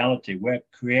that reality. We're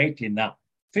creating that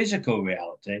physical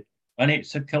reality, and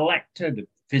it's a collected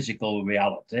physical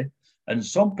reality. And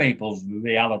some people's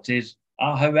realities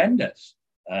are horrendous.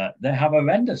 They have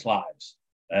horrendous lives,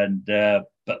 and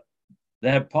but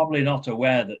they're probably not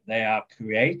aware that they are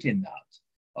creating that.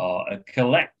 Or a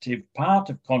collective part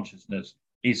of consciousness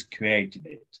is creating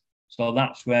it. So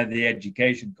that's where the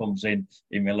education comes in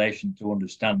relation to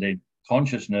understanding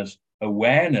consciousness,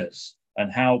 awareness,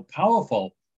 and how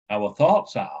powerful our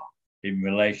thoughts are in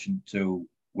relation to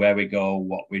where we go,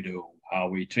 what we do, how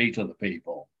we treat other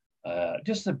people.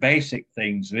 Just the basic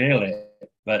things, really.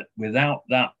 But without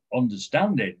that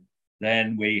understanding,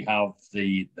 then we have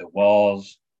the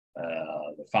wars,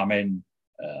 the famine,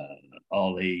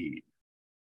 all the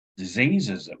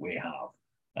diseases that we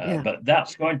have. But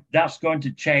that's going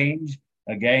to change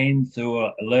again through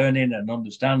a learning and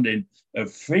understanding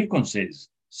of frequencies.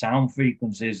 Sound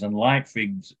frequencies and light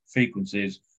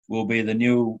frequencies will be the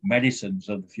new medicines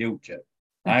of the future.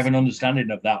 I have an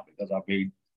understanding of that because I've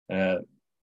been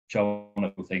shown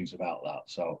a few things about that.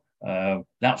 So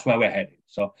that's where we're heading.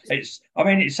 So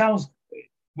it sounds,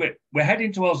 we're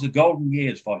heading towards the golden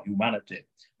years for humanity,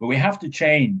 but we have to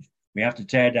change. We have to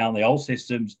tear down the old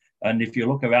systems. And if you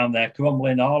look around, they're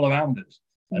crumbling all around us.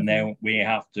 Mm-hmm. And then we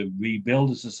have to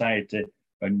rebuild a society,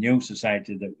 a new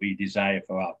society that we desire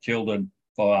for our children,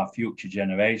 for our future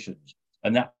generations.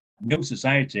 And that new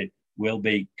society will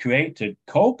be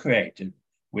co-created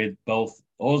with both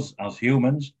us as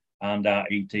humans and our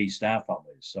ET star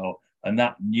families. So, and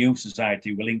that new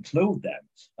society will include them.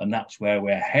 And that's where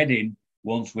we're heading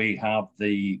once we have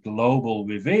the global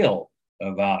reveal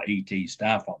of our ET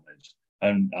star families.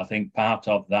 And I think part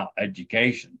of that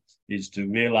education is to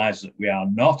realize that we are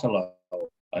not alone.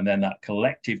 And then that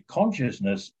collective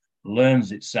consciousness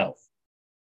learns itself.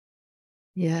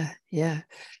 Yeah.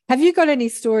 Have you got any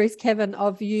stories, Kevin,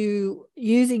 of you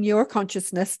using your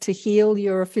consciousness to heal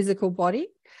your physical body?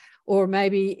 Or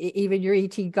maybe even your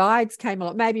ET guides came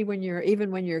along, maybe when you're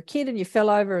a kid and you fell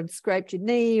over and scraped your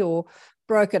knee or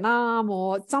broke an arm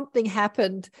or something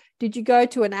happened. Did you go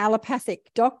to an allopathic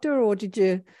doctor or did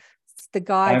you, the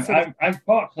guide?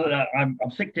 I'm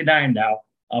 69 now.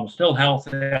 I'm still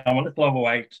healthy. I'm a little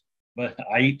overweight, but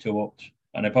I eat too much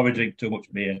and I probably drink too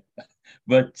much beer.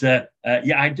 But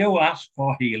I do ask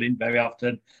for healing very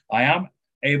often. I am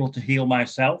able to heal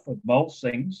myself of most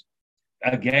things,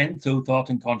 again, through thought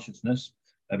and consciousness,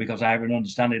 because I have an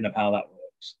understanding of how that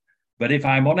works. But if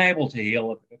I'm unable to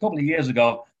heal, a couple of years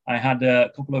ago, I had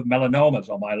a couple of melanomas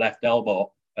on my left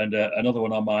elbow and another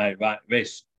one on my right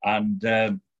wrist. And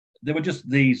they were just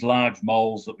these large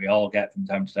moles that we all get from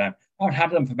time to time. I'd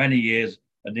had them for many years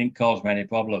and didn't cause me any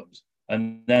problems.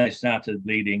 And then they started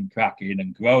bleeding, cracking,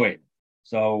 and growing.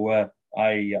 So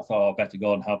I thought I'd better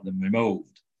go and have them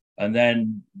removed. And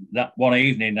then that one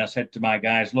evening, I said to my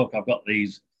guys, look, I've got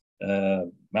these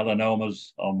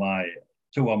melanomas on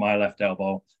two on my left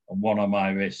elbow and one on my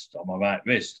wrist, on my right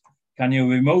wrist. Can you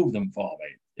remove them for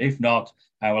me? If not,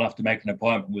 I will have to make an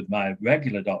appointment with my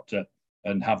regular doctor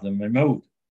and have them removed.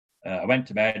 I went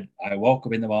to bed. I woke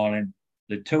up in the morning.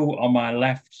 The two on my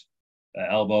left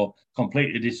elbow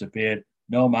completely disappeared.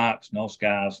 No marks, no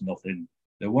scars, nothing.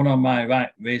 The one on my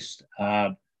right wrist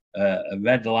had a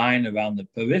red line around the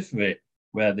periphery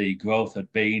where the growth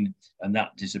had been, and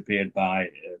that disappeared by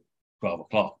 12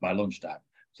 o'clock, by lunchtime.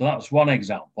 So that's one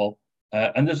example.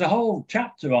 And there's a whole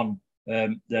chapter on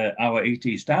our ET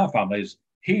star families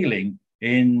healing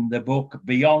in the book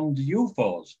Beyond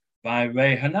UFOs by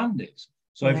Ray Hernandez.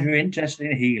 So if you're interested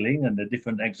in healing and the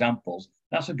different examples,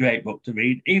 that's a great book to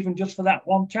read, even just for that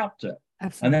one chapter.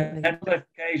 Absolutely. And then on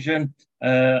occasion,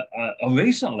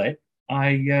 recently,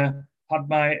 I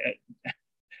had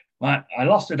I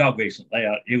lost a dog recently.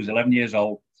 He was 11 years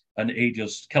old, and he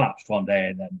just collapsed one day,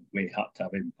 and then we had to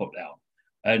have him put down.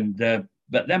 And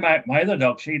but then my other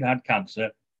dog, she'd had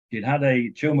cancer. She'd had a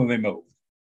tumor removed,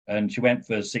 and she went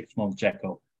for a 6-month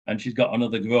checkup, and she's got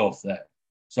another growth there.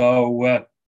 So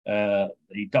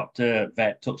the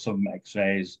vet took some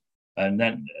X-rays and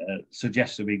then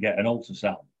suggested we get an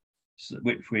ultrasound,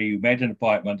 which we made an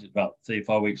appointment about 3 or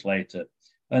 4 weeks later.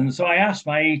 And so I asked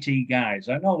my ET guys,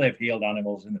 I know they've healed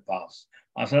animals in the past.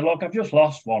 I said, look, I've just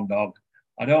lost one dog.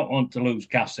 I don't want to lose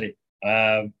Cassie.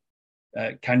 Can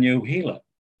you heal her?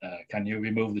 Can you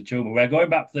remove the tumor? We're going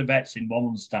back to the vets in 1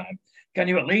 month's time. Can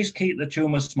you at least keep the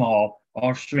tumor small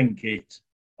or shrink it,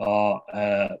 or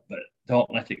but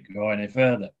don't let it grow any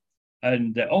further?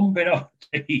 And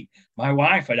unbeknownst to me, my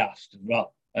wife had asked as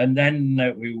well. And then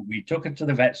we took her to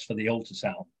the vets for the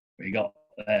ultrasound.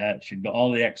 She'd got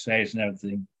all the X-rays and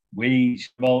everything.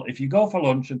 Well, if you go for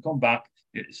lunch and come back,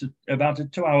 it's about a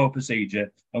 2-hour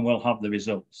procedure and we'll have the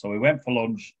results. So we went for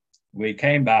lunch, we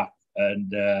came back,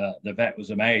 and the vet was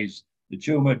amazed. The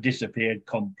tumor disappeared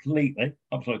completely,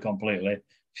 absolutely completely.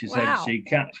 She said she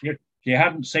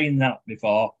hadn't seen that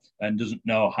before and doesn't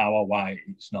know how or why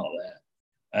it's not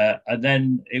there. And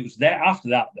then it was there after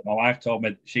that my wife told me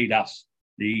that she'd asked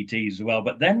the ETs as well.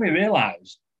 But then we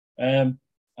realized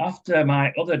after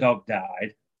my other dog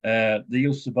died, they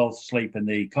used to both sleep in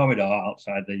the corridor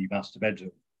outside the master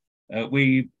bedroom.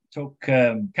 We took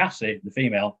Cassie, the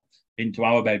female, into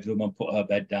our bedroom and put her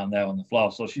bed down there on the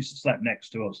floor. So she slept next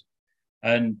to us.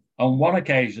 And on one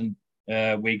occasion,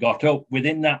 we got up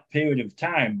within that period of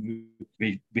time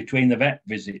between the vet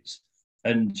visits,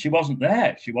 and she wasn't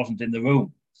there. She wasn't in the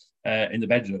room, in the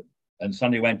bedroom. And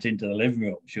Sandy went into the living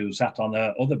room. She was sat on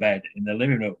her other bed in the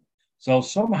living room. So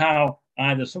somehow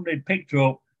either somebody had picked her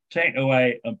up, taken her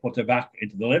away and put her back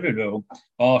into the living room,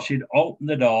 or she'd opened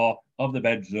the door of the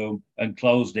bedroom and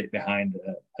closed it behind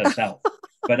herself.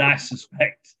 But I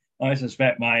suspect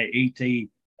my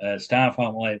ET star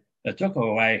family took her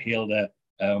away, healed her,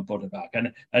 and put her back.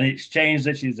 And it's changed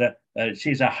that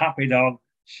she's a happy dog.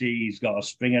 She's got a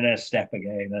spring in her step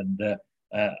again, and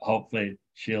hopefully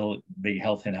she'll be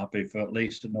healthy and happy for at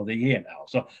least another year now.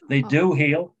 So they do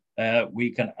heal. We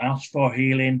can ask for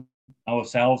healing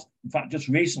ourselves. In fact, just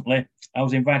recently, I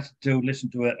was invited to listen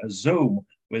to a Zoom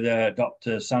with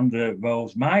Dr. Sandra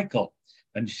Rose Michael,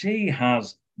 and she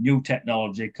has new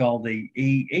technology called the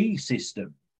EE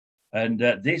system. And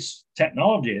this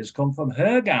technology has come from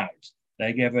her guides.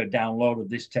 They gave her a download of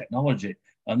this technology.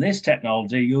 And this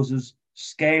technology uses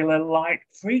scalar light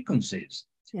frequencies.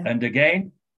 Yeah. And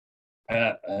again,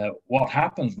 what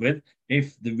happens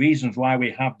if the reasons why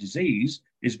we have disease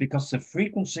is because the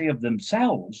frequency of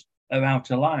themselves are out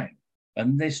of line.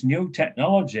 And this new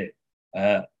technology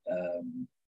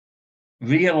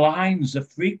realigns the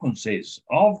frequencies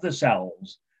of the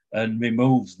cells and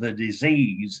removes the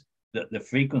disease that the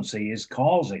frequency is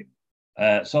causing.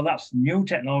 So that's new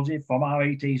technology from our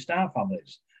ET star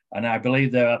families. And I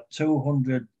believe there are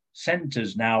 200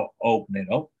 centers now opening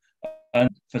up. And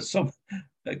for some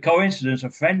coincidence, a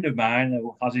friend of mine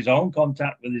who has his own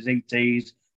contact with his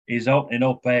ETs is opening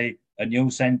up a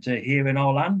new center here in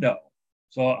Orlando.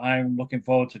 So I'm looking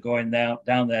forward to going down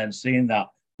there and seeing that.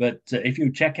 But if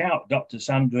you check out Dr.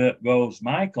 Sandra Rose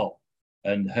Michael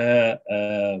and her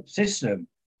system,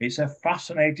 it's a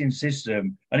fascinating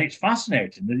system. And it's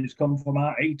fascinating that it's come from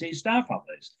our ET star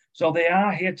families. So they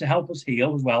are here to help us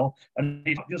heal as well. And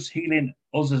it's not just healing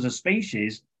us as a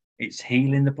species, it's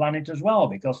healing the planet as well,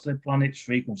 because the planet's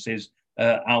frequencies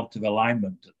out of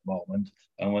alignment at the moment,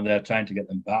 and when they're trying to get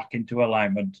them back into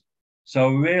alignment. So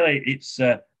really, it's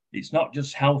not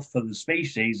just health for the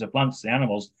species, the plants, the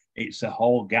animals. It's a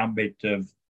whole gambit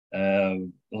of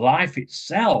life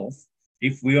itself.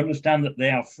 If we understand that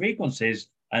they are frequencies,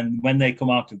 and when they come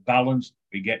out of balance,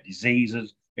 we get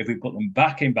diseases. If we put them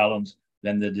back in balance,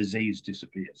 then the disease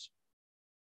disappears.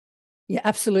 Yeah,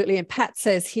 absolutely. And Pat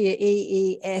says here,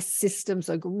 EES systems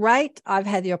are great. I've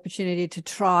had the opportunity to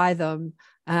try them,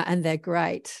 and they're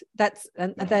great.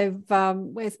 And they've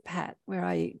where's Pat? Where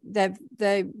are you?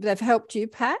 They've helped you,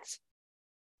 Pat?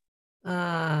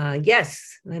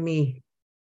 Yes.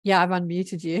 Yeah, I've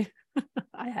unmuted you.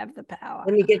 I have the power.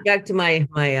 Let me get back to my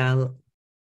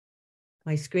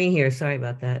screen here. Sorry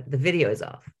about that. The video is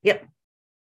off. Yep.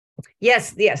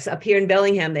 Yes. Up here in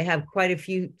Bellingham, they have quite a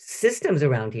few systems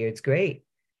around here. It's great.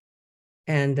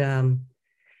 And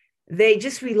they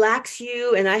just relax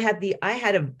you. And I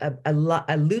had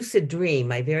a lucid dream,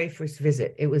 my very first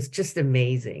visit. It was just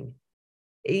amazing.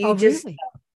 Really?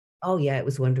 Oh yeah, it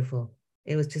was wonderful.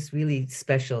 It was just really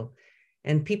special.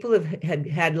 And people have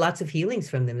had lots of healings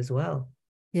from them as well.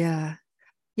 Yeah.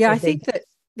 I think that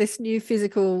this new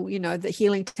physical, the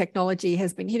healing technology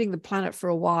has been hitting the planet for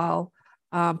a while.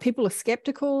 People are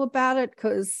skeptical about it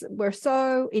because we're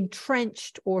so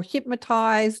entrenched or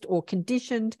hypnotized or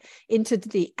conditioned into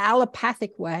the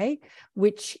allopathic way,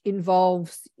 which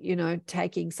involves,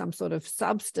 taking some sort of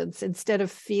substance instead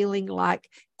of feeling like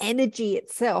energy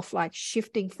itself, like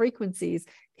shifting frequencies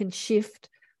can shift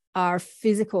our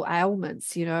physical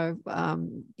ailments.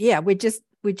 We're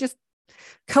just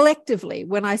collectively,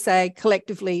 when I say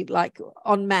collectively, like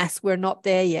en masse, we're not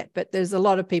there yet, but there's a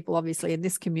lot of people obviously in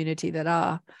this community that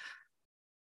are.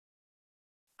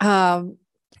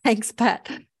 Thanks,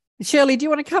 Pat. Shirley, do you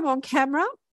want to come on camera?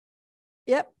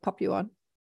 Yep, pop you on.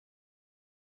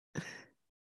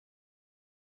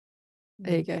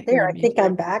 There you go. There, I think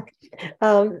I'm back.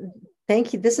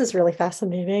 Thank you. This is really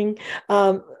fascinating.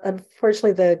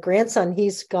 Unfortunately, the grandson,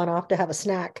 he's gone off to have a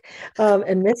snack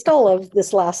and missed all of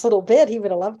this last little bit. He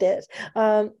would have loved it.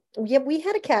 We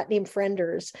had a cat named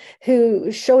Frienders who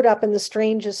showed up in the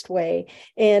strangest way.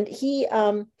 And he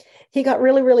got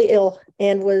really, really ill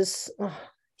and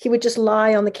he would just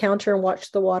lie on the counter and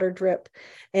watch the water drip.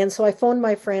 And so I phoned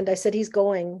my friend. I said, he's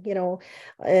going,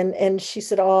 and she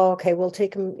said, oh, okay, we'll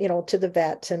take him, to the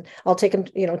vet, and I'll take him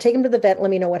to the vet.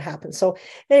 Let me know what happens. So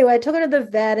anyway, I took her to the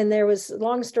vet, and there was,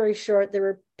 long story short, there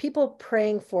were people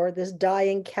praying for this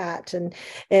dying cat, and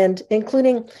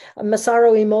including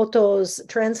Masaru Emoto's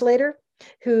translator,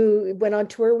 who went on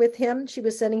tour with him. She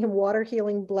was sending him water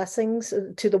healing blessings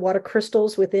to the water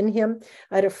crystals within him.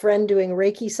 I had a friend doing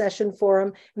Reiki session for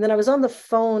him. And then I was on the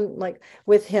phone,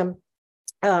 with him,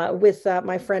 with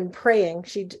my friend praying.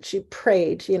 She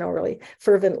prayed, really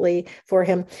fervently for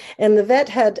him. And the vet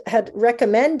had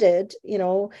recommended,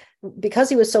 because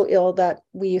he was so ill, that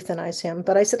we euthanize him.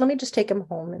 But I said, let me just take him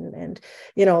home and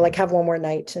have one more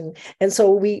night. And so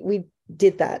we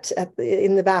did that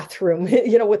in the bathroom,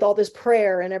 with all this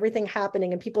prayer and everything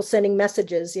happening and people sending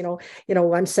messages,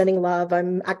 I'm sending love,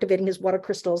 I'm activating his water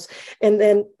crystals. And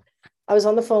then I was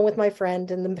on the phone with my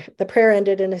friend, and the prayer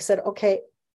ended, and I said, okay,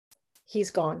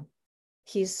 he's gone.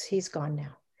 He's gone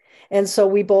now. And so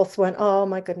we both went, oh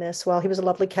my goodness. Well, he was a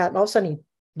lovely cat. And all of a sudden he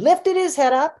lifted his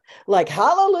head up like,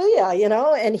 hallelujah,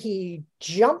 and he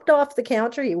jumped off the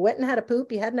counter. He went and had a poop.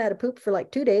 He hadn't had a poop for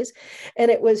like 2 days. And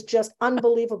it was just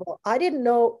unbelievable. I didn't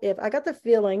know if I got the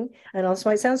feeling, I know this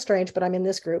might sound strange, but I'm in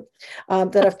this group,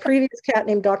 that a previous cat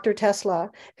named Dr. Tesla,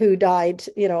 who died,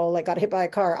 got hit by a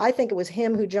car. I think it was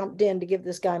him who jumped in to give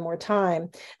this guy more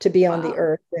time to be on the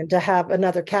earth and to have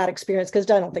another cat experience, because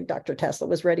I don't think Dr. Tesla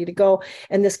was ready to go.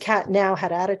 And this cat now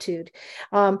had attitude.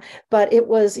 But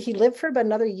he lived for about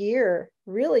another year,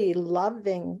 really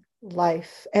loving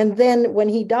life. And then when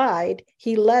he died,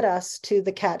 he led us to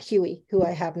the cat Huey, who I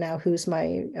have now,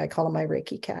 I call him my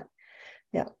Reiki cat.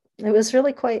 Yeah, it was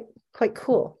really quite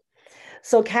cool.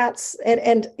 So cats,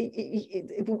 and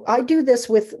I do this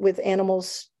with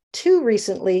animals too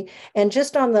recently. And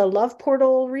just on the love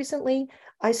portal recently,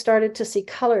 I started to see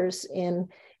colors in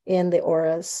the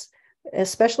auras,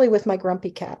 especially with my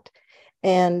grumpy cat.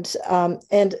 And I'm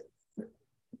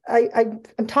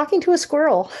talking to a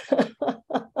squirrel.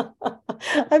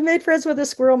 I've made friends with a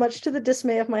squirrel, much to the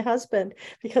dismay of my husband,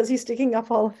 because he's digging up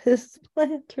all of his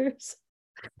planters.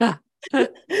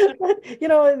 But, you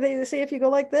know, they say if you go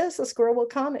like this, a squirrel will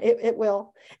come. It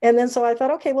will. And then so I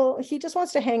thought, okay, well, he just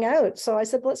wants to hang out. So I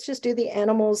said, let's just do the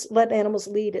animals, let animals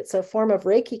lead. It's a form of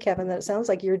Reiki, Kevin, that it sounds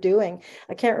like you're doing.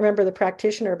 I can't remember the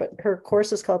practitioner, but her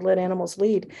course is called Let Animals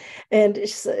Lead. And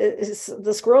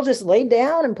the squirrel just laid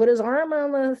down and put his arm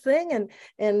on the thing,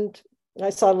 and I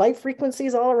saw light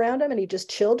frequencies all around him, and he just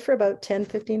chilled for about 10,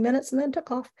 15 minutes and then took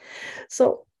off.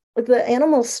 So the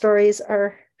animal stories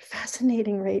are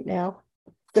fascinating right now.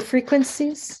 The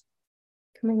frequencies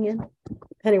coming in.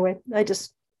 Anyway, I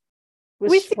just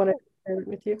wanted to share it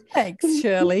with you. Thanks,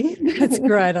 Shirley. That's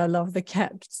great. I love the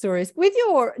cat stories. With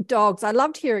your dogs, I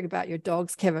loved hearing about your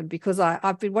dogs, Kevin, because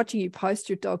I've been watching you post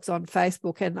your dogs on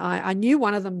Facebook, and I knew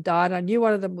one of them died. I knew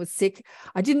one of them was sick.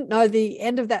 I didn't know the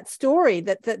end of that story,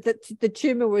 that the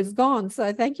tumor was gone.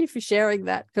 So thank you for sharing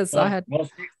that, because I had... Well,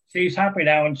 she's happy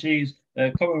now, and she's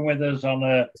coming with us on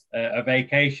a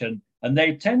vacation. And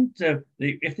they tend to,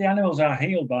 if the animals are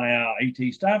healed by our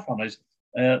ET staff on us,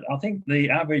 I think the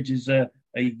average is a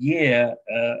year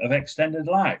of extended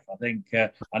life. I think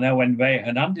I know when Ray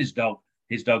Hernandez's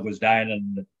his dog was dying,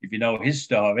 and if you know his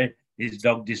story, his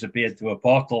dog disappeared through a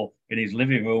portal in his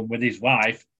living room with his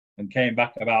wife and came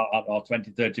back about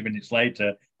 20, 30 minutes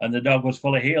later, and the dog was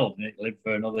fully healed and it lived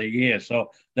for another year. So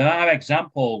there are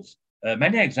examples,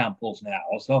 many examples now.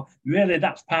 So really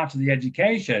that's part of the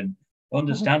education,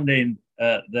 understanding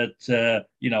that,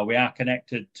 you know, we are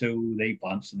connected to the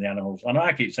plants and the animals. And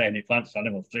I keep saying it, plants,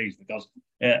 animals, trees, because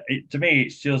to me,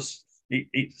 it's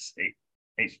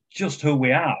just who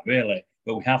we are, really.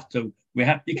 But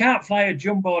you can't fly a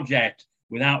jumbo jet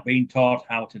without being taught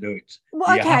how to do it.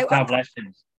 Well, you have to have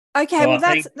lessons. Okay, so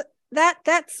well,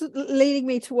 that's leading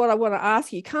me to what I want to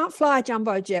ask you. You can't fly a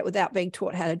jumbo jet without being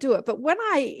taught how to do it. But when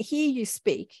I hear you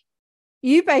speak,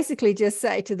 you basically just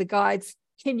say to the guides,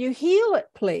 can you heal it,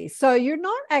 please? So you're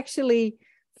not actually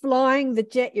flying the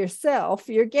jet yourself.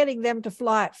 You're getting them to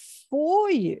fly it for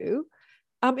you.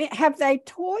 Have they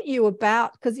taught you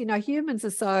about, because, you know, humans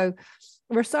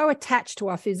we're so attached to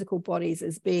our physical bodies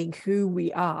as being who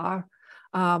we are.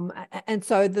 And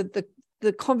so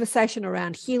the conversation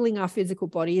around healing our physical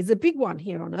body is a big one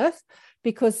here on Earth,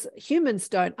 because humans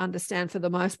don't understand for the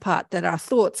most part that our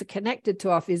thoughts are connected to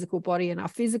our physical body, and our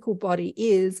physical body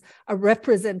is a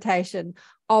representation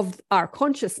of our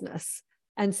consciousness.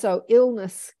 And so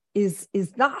illness is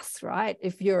thus, right?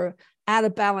 If you're out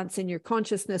of balance in your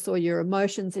consciousness or your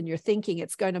emotions and your thinking,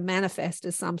 it's going to manifest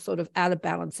as some sort of out of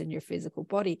balance in your physical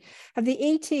body. Have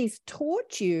the ETs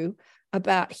taught you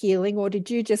about healing, or did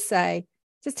you just say,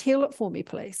 just heal it for me,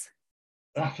 please?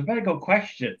 That's a very good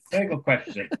question. Very good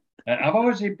question. I've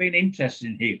always been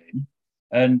interested in healing,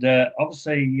 and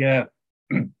obviously,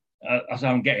 as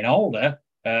I'm getting older,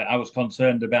 I was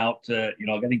concerned about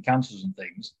getting cancers and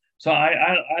things. So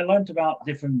I learned about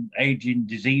different aging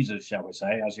diseases, shall we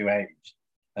say, as you age.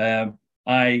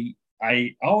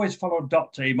 I always followed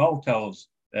Dr. Emoto's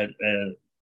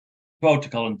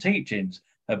protocol and teachings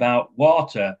about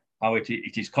water, how it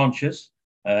is conscious,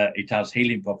 it has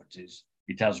healing properties,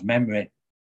 it has memory.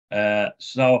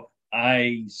 So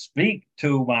I speak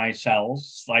to my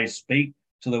cells, I speak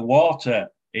to the water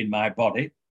in my body.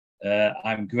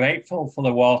 I'm grateful for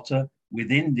the water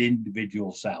within the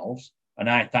individual cells, and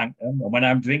I thank them. And when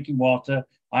I'm drinking water,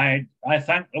 I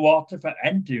thank the water for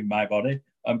entering my body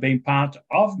and being part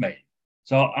of me.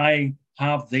 So I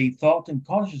have the thought and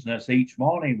consciousness each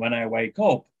morning when I wake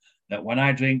up that when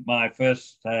I drink my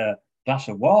first glass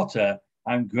of water,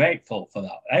 I'm grateful for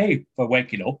that. A, for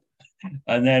waking up,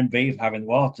 and then B, for having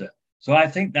water. So I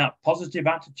think that positive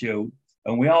attitude,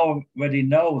 and we already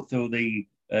know through the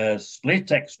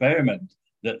split experiment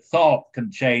that thought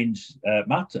can change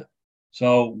matter.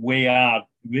 So we are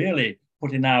really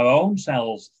putting our own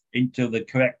cells into the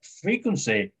correct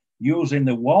frequency using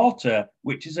the water,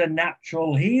 which is a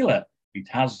natural healer. It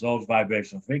has those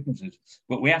vibrational frequencies,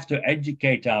 but we have to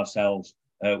educate ourselves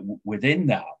within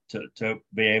that to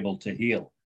be able to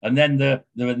heal. And then there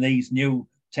are these new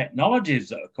technologies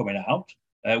that are coming out,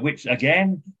 which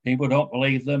again, people don't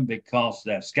believe them because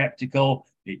they're skeptical.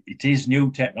 It is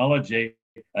new technology.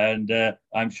 And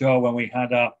I'm sure when we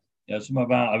had some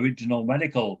of our original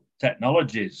medical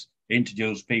technologies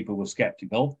introduced, people were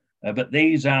skeptical. But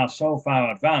these are so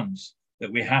far advanced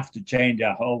that we have to change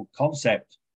our whole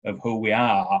concept of who we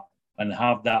are and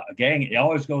have that. Again, it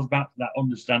always goes back to that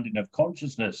understanding of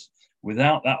consciousness.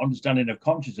 Without that understanding of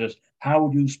consciousness, how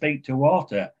would you speak to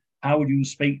water? How would you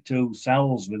speak to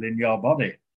cells within your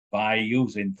body? By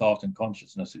using thought and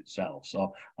consciousness itself.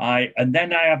 So and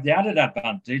then I have the added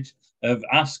advantage of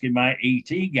asking my ET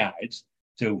guides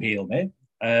to heal me,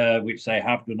 which they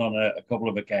have done on a couple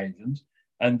of occasions.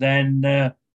 And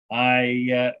then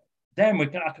I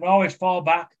can always fall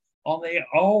back on the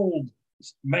old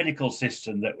medical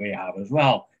system that we have as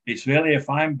well. It's really a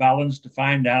fine balance to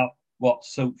find out what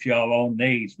suits your own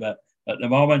needs. But at the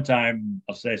moment,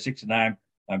 I'll say 69.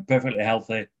 I'm perfectly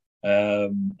healthy.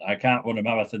 I can't run a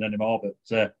marathon anymore,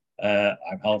 but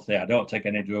I'm healthy. I don't take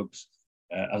any drugs.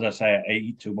 As I say, I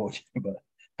eat too much, but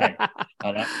hey,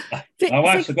 my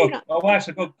wife's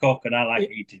a good cook, and I like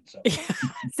eating. So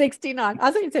 69.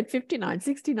 I thought you said 59.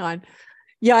 69.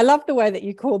 Yeah, I love the way that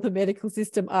you call the medical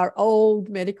system our old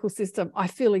medical system. I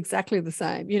feel exactly the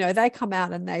same. You know, they come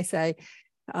out and they say,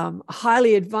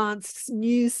 highly advanced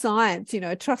new science, you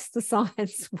know, trust the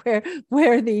science, where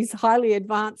are these highly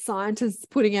advanced scientists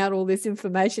putting out all this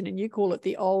information, and you call it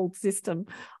the old system.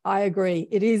 I agree.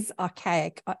 It is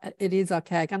archaic. It is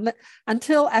archaic.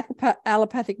 Until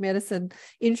allopathic medicine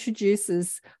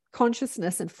introduces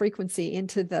consciousness and frequency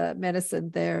into the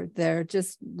medicine, they're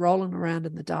just rolling around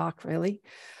in the dark, really.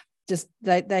 Just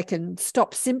they can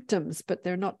stop symptoms, but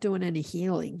they're not doing any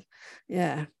healing.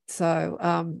 Yeah.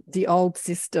 So the old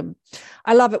system,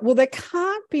 I love it. Well, there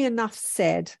can't be enough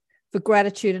said for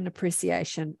gratitude and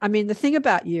appreciation. I mean, the thing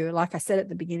about you, like I said at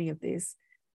the beginning of this,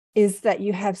 is that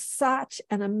you have such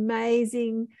an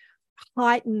amazing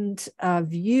heightened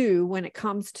view when it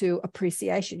comes to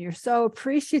appreciation. You're so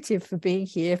appreciative for being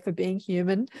here, for being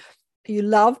human. You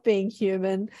love being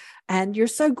human, and you're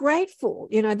so grateful.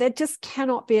 You know, there just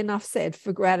cannot be enough said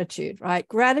for gratitude, right?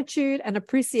 Gratitude and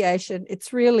appreciation.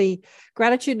 It's really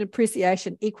gratitude and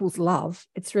appreciation equals love.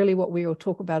 It's really what we all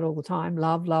talk about all the time.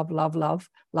 Love, love, love, love,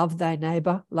 love thy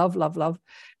neighbor, love, love, love.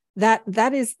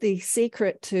 That is the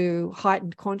secret to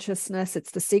heightened consciousness.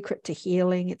 It's the secret to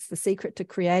healing. It's the secret to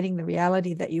creating the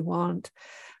reality that you want.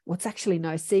 What's actually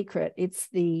no secret. It's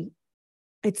the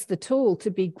tool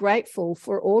to be grateful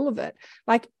for all of it.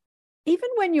 Like, even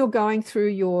when you're going through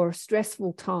your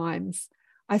stressful times,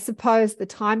 I suppose the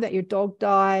time that your dog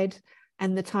died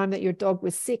and the time that your dog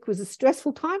was sick was a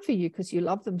stressful time for you because you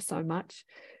love them so much.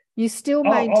 You still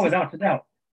maintain. Oh, without a doubt.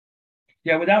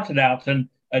 Yeah, without a doubt. And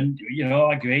you know,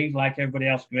 I grieve like everybody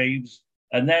else grieves.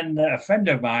 And then a friend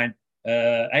of mine,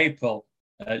 April,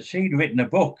 she'd written a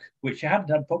book, which she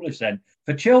hadn't had published then,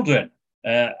 for children,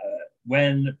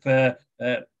 for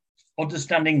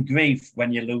understanding grief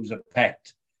when you lose a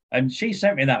pet. And she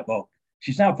sent me that book.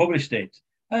 She's now published it.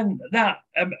 And that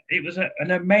it was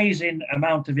an amazing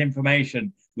amount of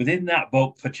information within that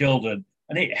book for children.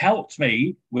 And it helped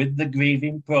me with the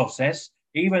grieving process,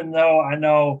 even though I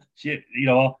know,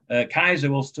 Kaiser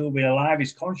will still be alive.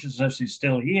 His consciousness is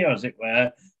still here, as it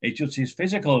were. It's just his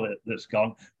physical that's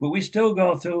gone. But we still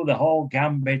go through the whole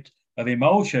gambit of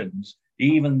emotions,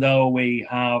 even though we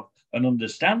have an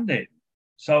understanding.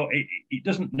 So it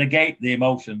doesn't negate the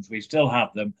emotions. We still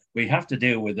have them. We have to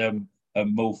deal with them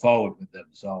and move forward with them.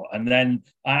 So, and then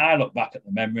I look back at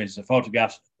the memories, the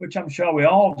photographs, which I'm sure we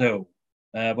all do.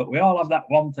 But we all have that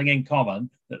one thing in common,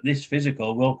 that this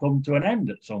physical will come to an end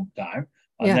at some time.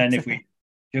 And then if we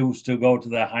choose to go to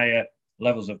the higher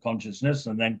levels of consciousness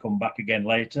and then come back again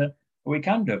later, we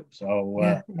can do. So,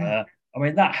 I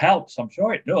mean, that helps. I'm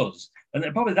sure it does. And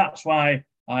probably that's why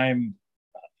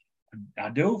I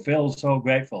do feel so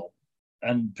grateful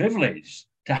and privileged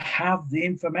to have the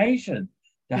information,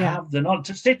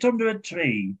 to sit under a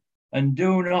tree and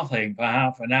do nothing for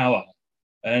half an hour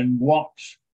and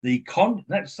watch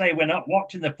let's say we're not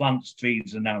watching the plants,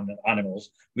 trees, and animals.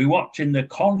 We're watching the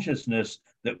consciousness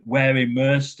that we're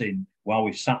immersed in while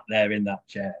we sat there in that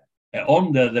chair,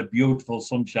 under the beautiful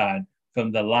sunshine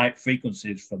from the light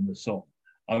frequencies from the sun.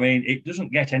 I mean, it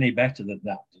doesn't get any better than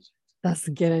that, does it?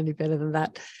 Doesn't get any better than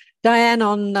that. Diane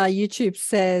on YouTube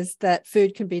says that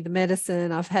food can be the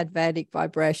medicine. I've had Vedic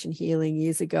vibration healing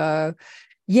years ago.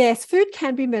 Yes, food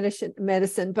can be medicine,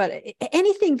 but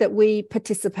anything that we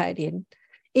participate in,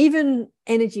 even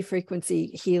energy frequency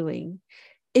healing,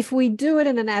 if we do it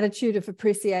in an attitude of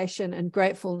appreciation and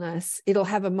gratefulness, it'll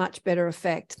have a much better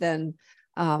effect than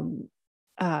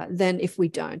if we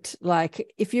don't.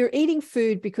 Like, if you're eating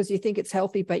food because you think it's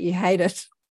healthy but you hate it,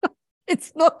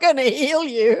 it's not going to heal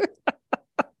you.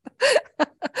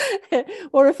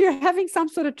 Or if you're having some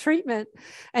sort of treatment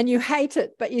and you hate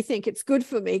it but you think it's good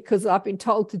for me because I've been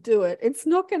told to do it, it's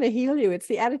not going to heal you. It's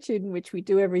the attitude in which we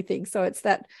do everything. So it's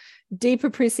that deep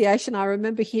appreciation. I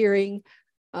remember hearing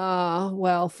from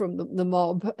the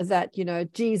mob that,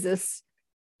 Jesus,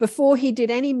 before he did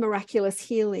any miraculous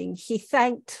healing, he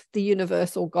thanked the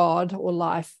universal God or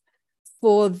life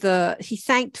he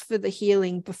thanked for the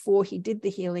healing before he did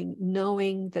the healing,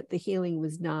 knowing that the healing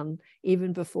was done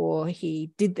even before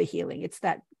he did the healing. It's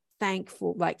that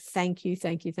thankful, like, thank you,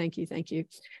 thank you, thank you, thank you.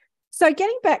 So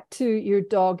getting back to your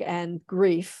dog and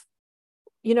grief,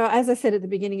 you know, as I said at the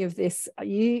beginning of this,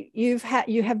 you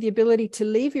have the ability to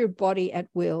leave your body at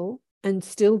will, and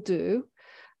still do,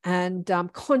 and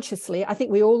consciously. I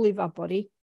think we all leave our body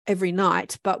every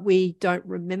night, but we don't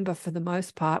remember for the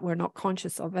most part. We're not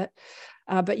conscious of it.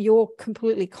 But you're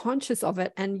completely conscious of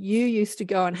it. And you used to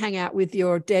go and hang out with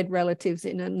your dead relatives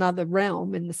in another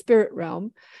realm, in the spirit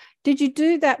realm. Did you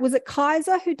do that? Was it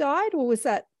Kaiser who died, or was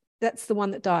that's the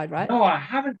one that died, right? No, I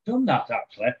haven't done that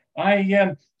actually.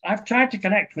 I've tried to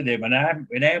connect with him and I haven't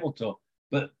been able to.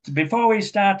 But before we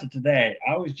started today,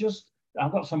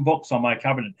 I've got some books on my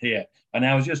cabinet here, and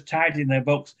I was just tidying the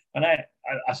books, and I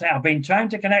say I've been trying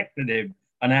to connect with him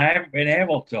and I haven't been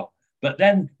able to. But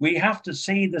then we have to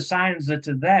see the signs that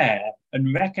are there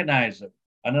and recognize them.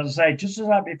 And as I say, just as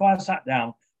before I sat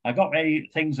down, I got my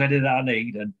things ready that I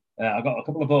need, and I got a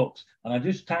couple of books, and I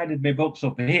just tidied my books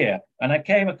up here, and I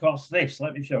came across this.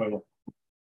 Let me show you.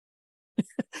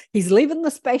 He's leaving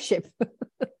the spaceship.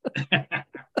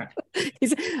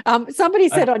 Somebody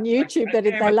said on YouTube that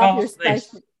they love your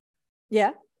spaceship. This.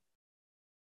 Yeah.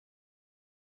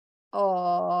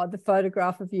 Oh, the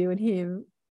photograph of you and him.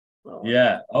 Oh.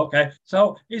 Yeah. Okay.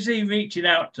 So is he reaching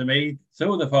out to me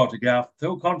through the photograph,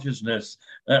 through consciousness?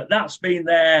 That's been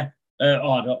there. I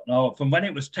don't know, from when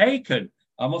it was taken.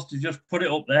 I must have just put it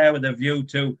up there with a view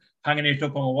to hanging it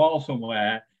up on a wall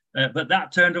somewhere. But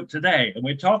that turned up today, and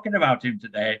we're talking about him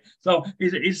today. So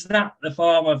is that the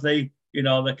form of the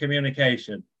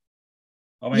communication?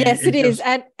 I mean, yes, it is.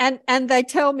 And they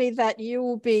tell me that you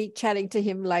will be chatting to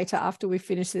him later after we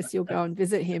finish this. You'll go and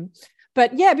visit him.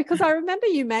 But yeah, because I remember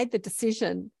you made the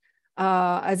decision,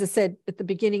 as I said at the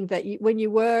beginning, that when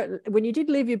you did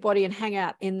leave your body and hang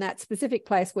out in that specific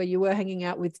place where you were hanging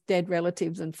out with dead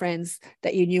relatives and friends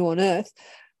that you knew on Earth,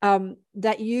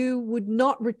 that you would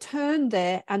not return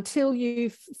there until you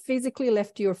physically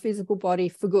left your physical body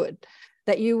for good.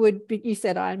 That you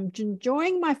said, I'm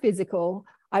enjoying my physical.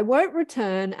 I won't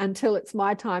return until it's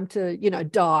my time to,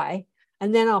 die.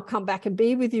 And then I'll come back and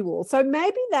be with you all. So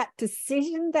maybe that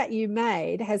decision that you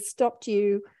made has stopped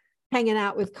you hanging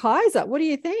out with Kaiser. What do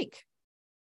you think?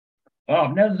 Oh,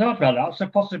 I've never thought about that. That's a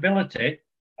possibility.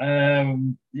 Yeah,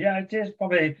 it is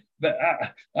probably. But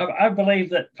I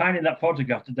believe that finding that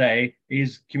photograph today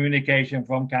is communication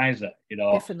from Kaiser.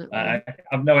 Definitely. I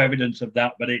have no evidence of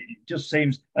that, but it just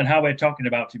seems, and how we're talking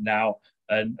about him now,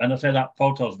 and I say that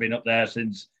photo's been up there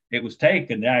since it was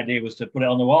taken. The idea was to put it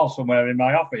on the wall somewhere in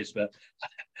my office, but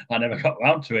I never got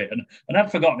around to it, and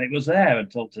I'd forgotten it was there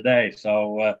until today.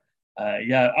 So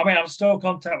yeah, I mean, I'm still in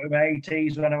contact with my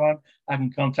ATs when I want. I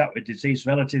can contact with deceased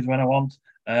relatives when I want,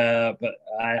 but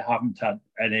I haven't had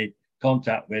any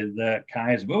contact with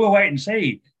Kaiser. But we'll wait and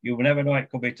see. You will never know. It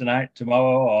could be tonight,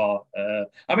 tomorrow, or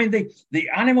I mean, the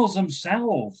animals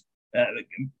themselves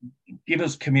give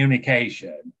us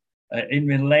communication in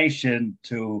relation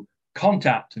to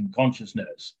contact and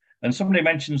consciousness. And somebody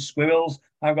mentioned squirrels.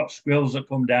 I've got squirrels that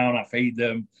come down. I feed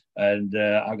them, and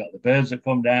I've got the birds that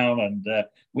come down, and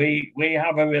we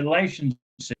have a relationship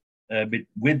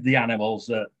with the animals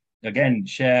that again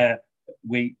share.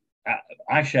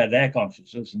 I share their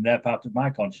consciousness, and they're part of my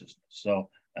consciousness. So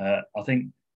I think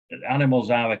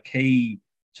animals are a key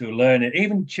to learning.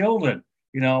 Even children,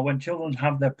 when children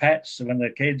have their pets, when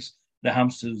they're kids, the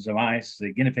hamsters, the mice,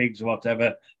 the guinea pigs, or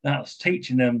whatever, that's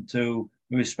teaching them to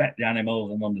respect the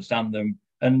animals and understand them.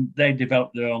 And they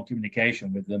develop their own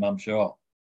communication with them, I'm sure.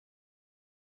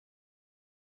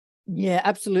 Yeah,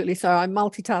 absolutely. So I'm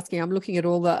multitasking. I'm looking at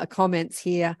all the comments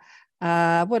here.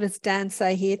 What does Dan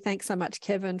say here? Thanks so much,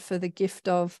 Kevin, for the gift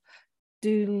of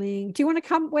doodling. Do you want to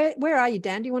come? Where are you,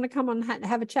 Dan? Do you want to come on and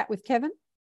have a chat with Kevin?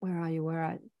 Where are you?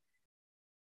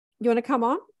 You want to come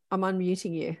on? I'm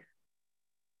unmuting you.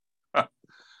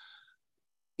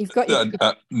 You've got your...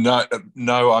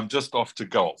 No, I'm just off to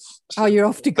golf. Oh, you're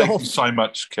off to golf. Thank you so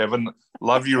much, Kevin.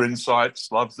 Love your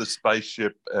insights. Love the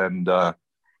spaceship, and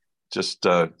just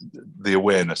the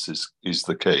awareness is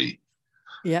the key.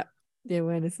 Yeah. The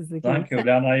awareness is the key. Thank you,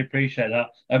 Dan. I appreciate that.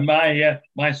 And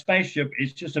my spaceship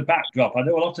is just a backdrop. I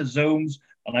do a lot of Zooms,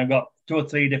 and I've got 2 or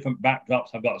 3 different backdrops.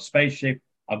 I've got a spaceship.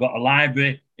 I've got a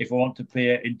library if I want to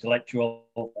be intellectual,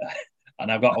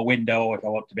 and I've got a window if I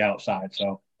want to be outside.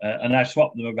 So, and I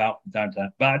swap them about from time to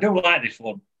time. But I do like this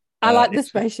one. I like the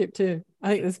spaceship too. I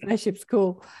think the spaceship's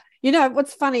cool.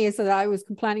 What's funny is that I was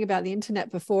complaining about the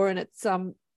internet before, and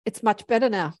it's much better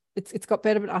now. It's got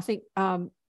better, but I think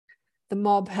the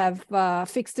mob have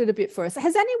fixed it a bit for us.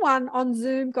 Has anyone on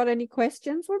Zoom got any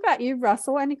questions? What about you,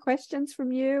 Russell? Any questions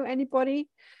from you? Anybody?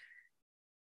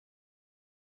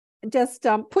 Just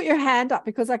put your hand up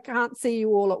because I can't see you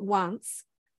all at once.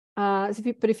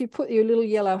 But if you put your little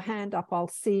yellow hand up, I'll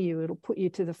see you. It'll put you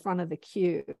to the front of the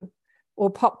queue. Or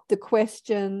pop the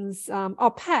questions.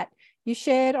 Pat, you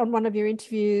shared on one of your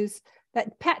interviews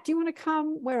that, Pat, do you want to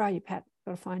come? Where are you, Pat?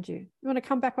 Got to find you. You want to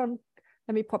come back on?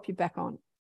 Let me pop you back on.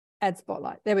 Add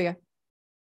spotlight. There we go.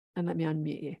 And let me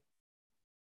unmute you.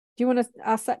 Do you want to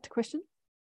ask that question?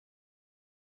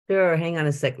 Sure. Hang on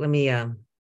a sec. Let me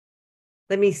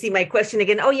see my question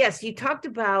again. Oh, yes. You talked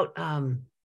about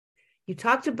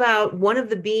one of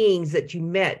the beings that you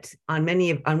met on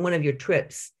one of your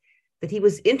trips, that he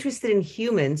was interested in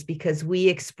humans because we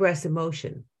express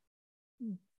emotion.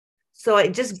 So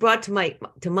it just brought to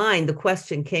mind the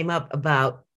question came up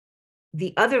about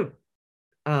the other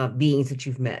beings that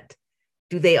you've met.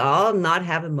 Do they all not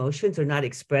have emotions or not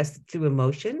expressed through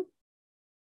emotion?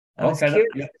 I was curious.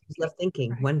 I was left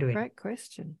thinking, wondering. Great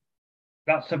question.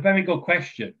 That's a very good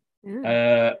question.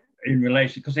 Yeah. In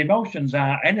relation, because emotions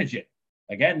are energy.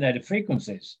 Again, they're the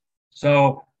frequencies.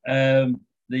 So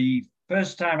the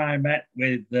first time I met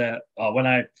with, or when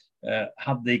I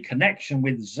had the connection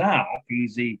with Zark,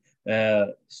 he's the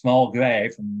small grey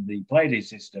from the Pleiades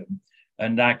system,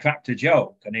 and I cracked a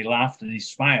joke, and he laughed and he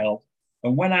smiled.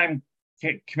 And when I'm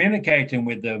communicating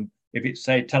with them, if it's,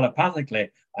 say, telepathically,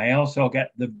 I also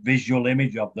get the visual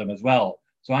image of them as well.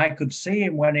 So I could see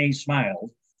him when he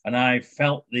smiled, and I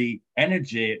felt the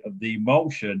energy of the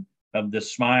emotion of the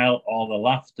smile or the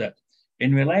laughter.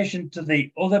 In relation to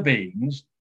the other beings,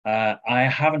 I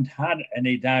haven't had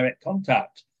any direct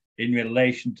contact in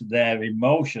relation to their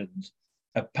emotions,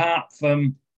 apart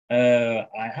from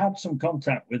I had some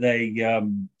contact with a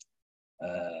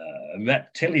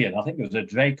reptilian. I think it was a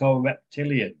Draco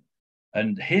reptilian,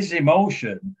 and his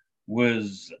emotion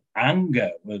was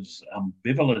anger, was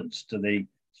ambivalence to the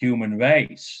human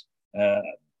race.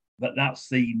 But that's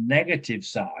the negative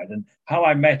side. And how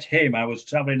I met him, I was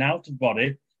traveling out of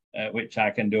body, which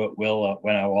I can do at will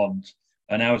when I want.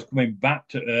 And I was coming back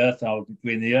to Earth. I was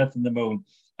between the Earth and the Moon.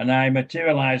 And I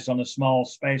materialized on a small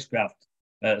spacecraft,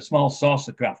 a small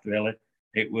saucer craft, really.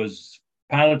 It was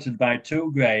piloted by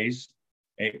two greys.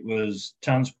 It was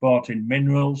transporting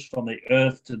minerals from the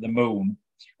Earth to the Moon.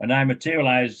 And I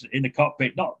materialized in the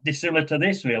cockpit, not dissimilar to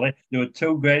this, really. There were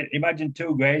two greys, imagine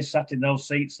two greys sat in those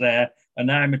seats there,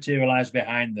 and I materialized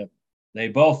behind them. They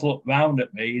both looked round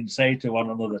at me and say to one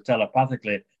another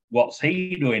telepathically, "What's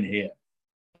he doing here?"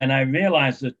 And I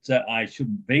realized that I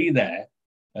shouldn't be there.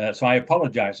 So I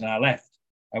apologized and I left.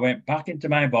 I went back into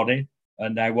my body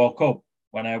and I woke up.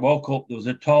 When I woke up, there was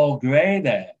a tall grey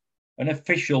there, an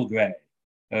official grey.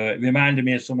 It reminded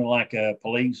me of something like a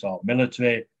police or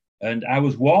military. And I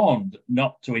was warned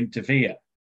not to interfere.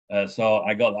 So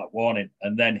I got that warning.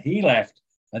 And then he left.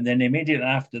 And then immediately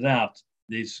after that,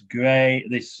 this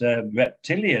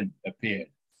reptilian appeared.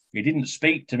 He didn't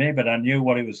speak to me, but I knew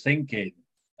what he was thinking.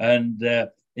 And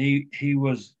he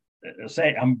was,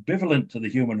 say, ambivalent to the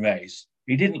human race.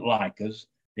 He didn't like us.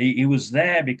 He was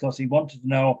there because he wanted to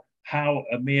know how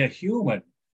a mere human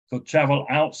could travel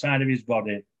outside of his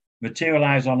body,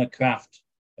 materialize on a craft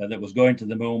that was going to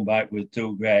the moon with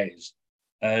two greys.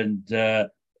 And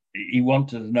he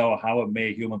wanted to know how a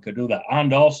mere human could do that,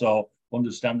 and also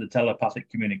understand the telepathic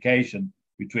communication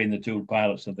between the two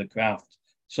pilots of the craft.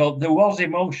 So there was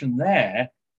emotion there,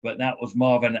 but that was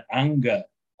more of an anger,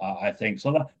 I think.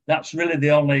 So that's really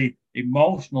the only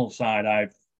emotional side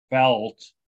I've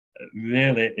felt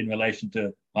really in relation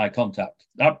to my contact.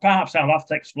 Now, perhaps I'll have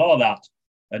to explore that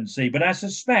and see, but I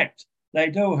suspect they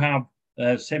do have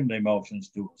similar emotions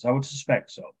to us. I would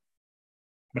suspect so,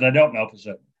 but I don't know for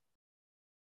certain.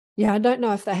 Yeah, I don't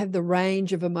know if they have the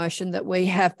range of emotion that we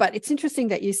have, but it's interesting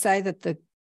that you say that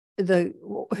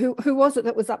who was it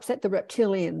that was upset? The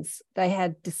reptilians. They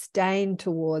had disdain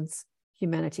towards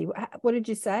humanity. What did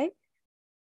you say?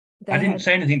 I didn't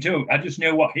say anything to him. I just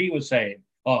knew what he was saying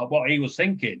or what he was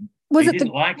thinking. He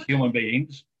didn't like human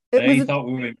beings. He thought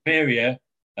we were inferior,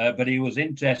 but he was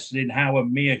interested in how a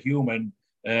mere human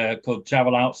could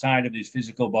travel outside of his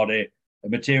physical body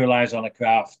and materialize on a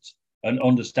craft and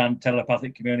understand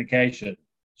telepathic communication.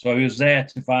 So he was there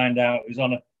to find out. He was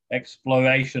on an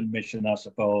exploration mission, I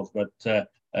suppose. But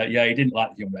yeah, he didn't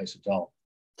like the human race at all.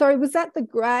 Sorry, was that the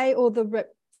grey or the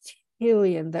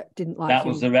reptilian that didn't like? That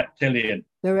was the reptilian.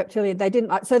 The reptilian. They didn't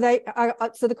like. So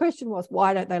so the question was,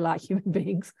 why don't they like human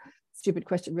beings? Stupid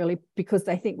question, really, because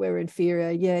they think we're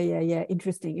inferior. Yeah.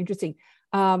 Interesting.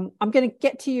 I'm going to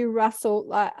get to you, Russell.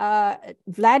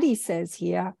 Vladdy says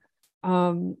here,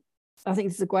 I think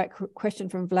this is a great question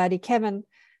from Vladdy. Kevin,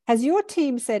 has your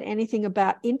team said anything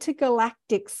about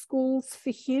intergalactic schools for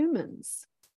humans?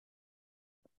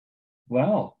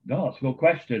 Well, no, that's a good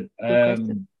question.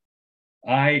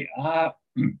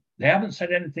 they haven't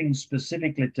said anything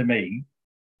specifically to me.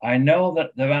 I know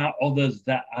that there are others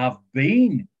that have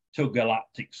been to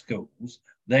galactic schools.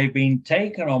 They've been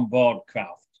taken on board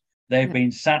craft. They've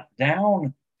been sat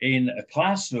down in a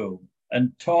classroom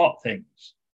and taught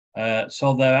things.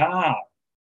 So there are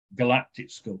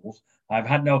galactic schools. I've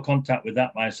had no contact with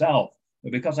that myself,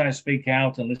 but because I speak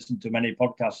out and listen to many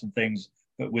podcasts and things,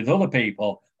 but with other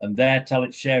people, and they're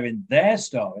sharing their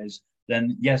stories,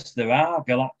 then yes, there are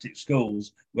galactic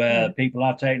schools where people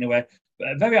are taken away.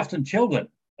 But very often children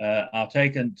are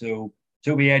taken to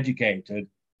be educated,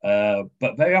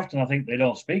 but very often I think they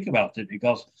don't speak about it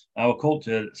because our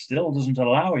culture still doesn't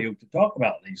allow you to talk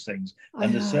about these things,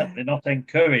 and they're certainly not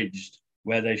encouraged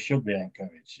where they should be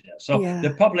encouraged. Yeah. So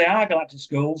there probably are galactic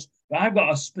schools, but I've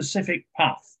got a specific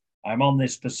path. I'm on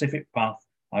this specific path.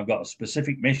 I've got a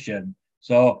specific mission.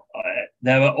 So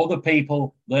there are other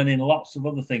people learning lots of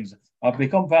other things. I've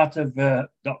become part of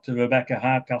Dr. Rebecca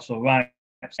Hardcastle-Wright's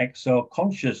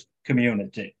exo-conscious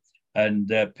community.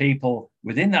 And people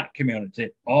within that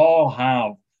community all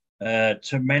have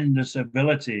tremendous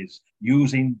abilities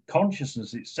using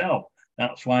consciousness itself.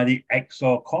 That's why the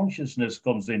exo-consciousness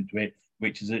comes into it,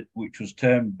 which was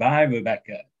termed by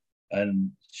Rebecca.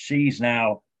 And she's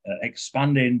now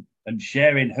expanding and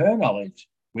sharing her knowledge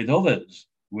with others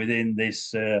within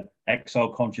this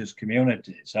exo-conscious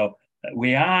community. So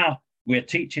we're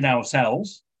teaching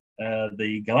ourselves.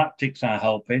 The galactics are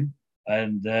helping.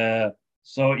 And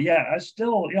so, yeah, I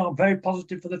still, very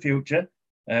positive for the future.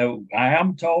 I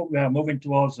am told we are moving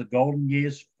towards the golden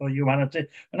years for humanity.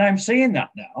 And I'm seeing that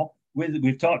now.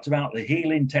 We've talked about the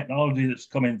healing technology that's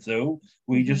coming through.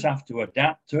 We just have to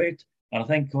adapt to it. And I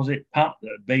think, was it Pat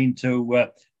that had been to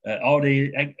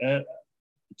already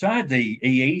tried the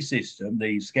EE system,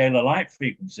 the scalar light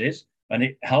frequencies, and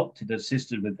it helped, it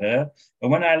assisted with her. And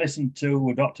when I listened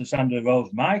to Dr. Sandra Rose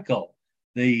Michael,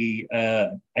 the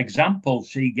examples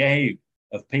she gave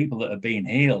of people that have been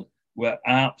healed were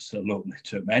absolutely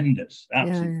tremendous,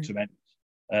 tremendous.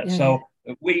 So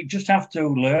we just have to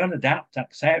learn, adapt,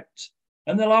 accept,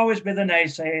 and there'll always be the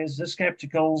naysayers, the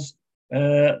skepticals,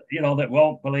 that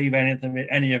won't believe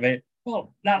any of it.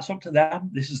 Well, that's up to them.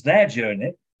 This is their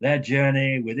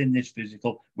journey within this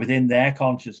physical, within their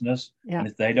consciousness. And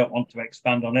if they don't want to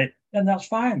expand on it, then that's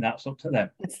fine. That's up to them.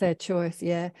 It's their choice.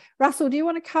 Yeah. Russell, do you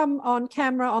want to come on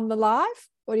camera on the live,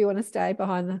 or do you want to stay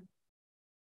behind the?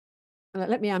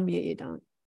 Let me unmute you, don't.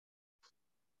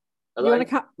 Hello? You want to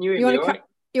come? You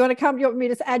want to come? You want me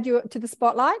to add you to the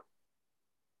spotlight?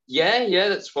 Yeah,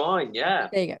 that's fine. Yeah.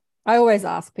 There you go. I always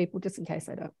ask people just in case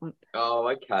they don't want. Oh,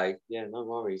 okay. Yeah, no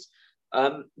worries.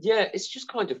 It's just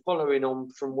kind of following on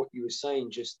from what you were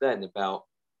saying just then about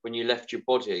when you left your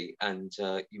body and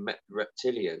you met the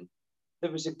reptilian.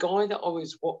 There was a guy that I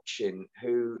was watching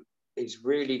who is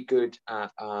really good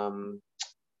at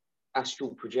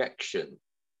astral projection.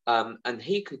 And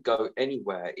he could go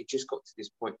anywhere. It just got to this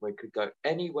point where he could go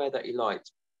anywhere that he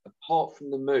liked, apart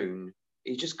from the moon.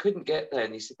 He just couldn't get there.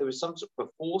 And he said there was some sort of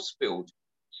a force field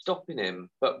stopping him.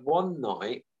 But one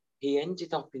night, he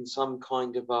ended up in some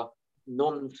kind of a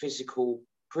non-physical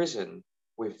prison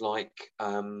with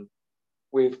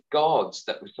with guards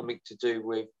that was something to do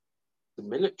with the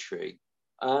military.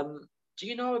 Do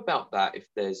you know about that, if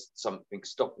there's something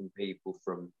stopping people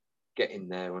from getting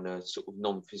there on a sort of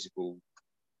non-physical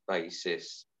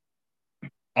basis?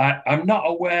 I'm not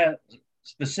aware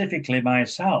specifically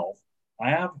myself. I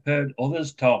have heard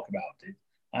others talk about it.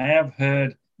 I have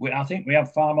heard, I think we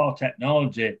have far more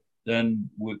technology than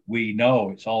we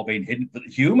know. It's all been hidden, but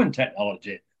human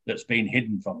technology that's been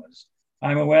hidden from us.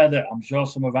 I'm aware that I'm sure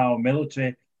some of our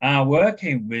military are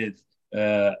working with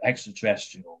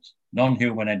extraterrestrials,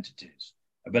 non-human entities.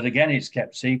 But again, it's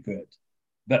kept secret.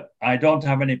 But I don't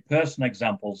have any personal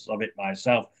examples of it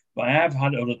myself. But I have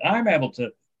had others. I'm able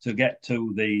to get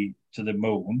to the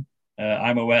moon.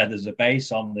 I'm aware there's a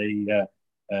base on the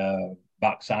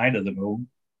backside of the moon,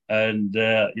 and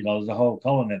there's a whole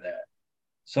colony there.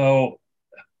 So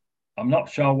I'm not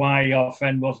sure why your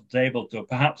friend wasn't able to.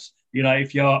 Perhaps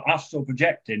if you're astral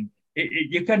projecting,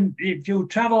 you can. If you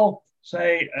travel,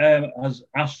 say, as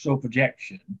astral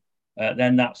projection,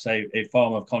 then that's a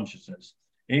form of consciousness.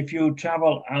 If you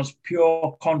travel as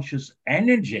pure conscious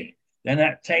energy, then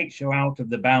that takes you out of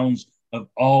the bounds of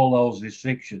all those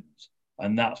restrictions.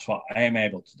 And that's what I am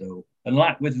able to do. And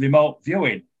like with remote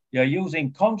viewing, you're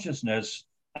using consciousness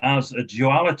as a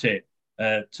duality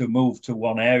to move to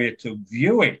one area to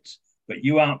view it, but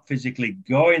you aren't physically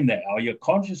going there, or your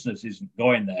consciousness isn't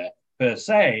going there per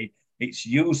se. It's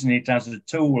using it as a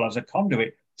tool, as a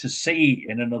conduit to see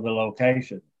in another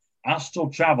location. Astral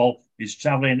travel is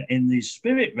traveling in the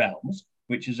spirit realms,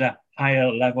 which is a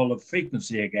higher level of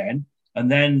frequency again. And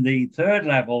then the third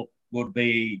level would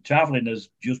be traveling as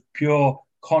just pure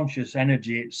conscious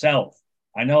energy itself.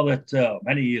 I know that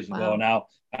many years ago now,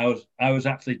 I was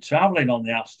actually traveling on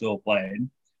the astral plane,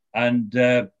 and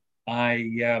as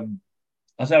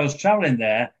I was traveling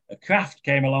there, a craft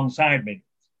came alongside me,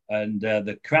 and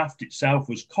the craft itself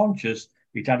was conscious.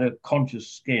 It had a conscious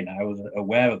skin. I was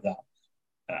aware of that.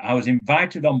 I was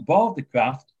invited on board the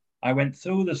craft. I went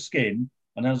through the skin,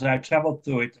 and as I traveled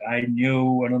through it, I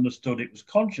knew and understood it was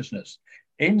consciousness.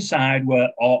 Inside were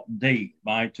Ort and Dee,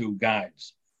 my two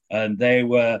guides, and they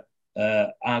were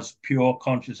as pure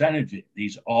conscious energy.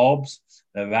 These orbs,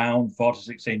 around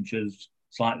 46 inches,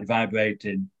 slightly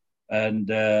vibrating, and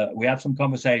we had some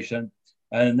conversation.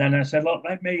 And then I said, "Look,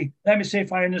 let me see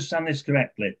if I understand this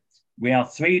correctly. We are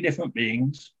three different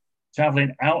beings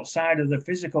traveling outside of the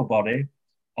physical body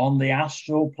on the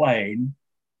astral plane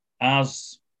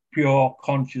as pure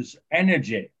conscious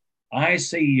energy. I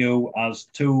see you as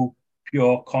two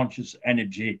pure conscious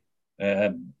energy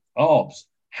orbs.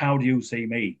 How do you see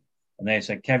me?" And they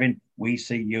said, "Kevin, we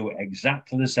see you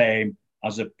exactly the same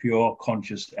as a pure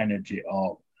conscious energy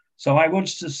orb." So I would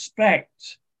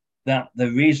suspect that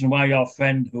the reason why your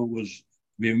friend who was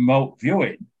remote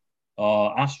viewing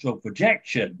or astral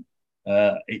projection,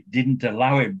 it didn't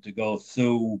allow him to go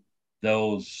through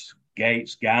those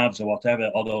gates, guards, or whatever,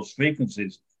 or those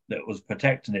frequencies that was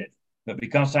protecting it. But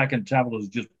because I can travel as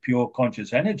just pure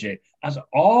conscious energy, as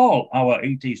all our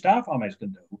ET starfarmers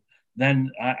can do,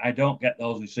 then I don't get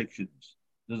those restrictions.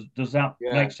 Does that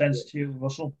make sense to you,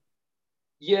 Russell?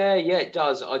 Yeah, it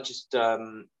does. I just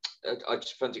found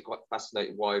it quite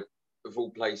fascinating why, of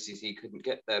all places, he couldn't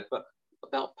get there. But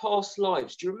about past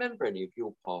lives, do you remember any of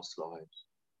your past lives?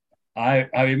 I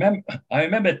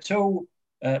remember two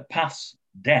past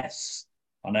deaths,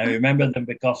 and I remember them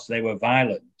because they were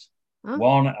violent.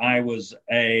 One, I was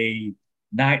a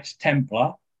Knights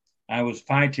Templar. I was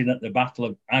fighting at the Battle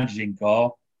of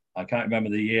Agincourt. I can't remember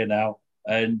the year now.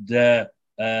 And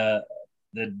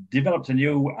they developed a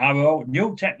new arrow,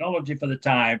 new technology for the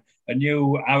time, a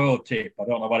new arrow tip. I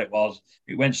don't know what it was.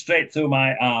 It went straight through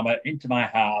my armor, into my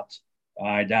heart.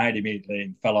 I died immediately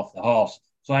and fell off the horse.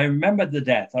 So I remembered the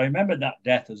death. I remembered that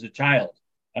death as a child,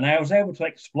 and I was able to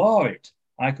explore it.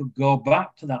 I could go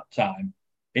back to that time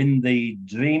in the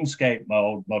dreamscape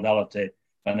modality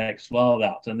and explore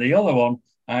that. And the other one,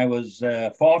 I was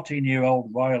a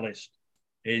 14-year-old royalist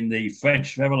in the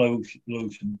French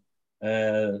Revolution,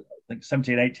 I think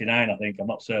 1789, I think, I'm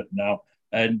not certain now.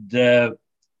 And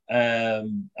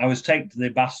I was taken to the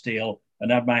Bastille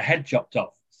and had my head chopped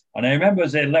off. And I remember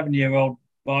as an 11-year-old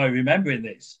boy remembering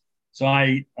this. So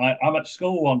I'm at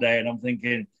school one day and I'm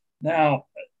thinking, now,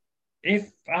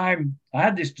 if I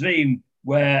had this dream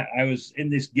where I was in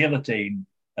this guillotine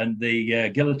and the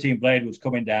guillotine blade was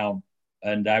coming down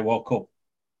and I woke up.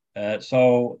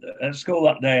 So at school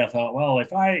that day, I thought, well,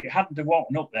 if I hadn't have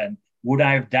woken up then, would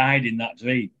I have died in that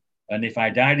dream? And if I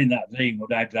died in that dream,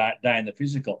 would I die in the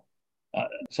physical?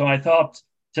 So I thought,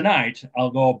 tonight,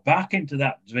 I'll go back into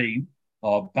that dream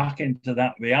or back into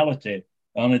that reality.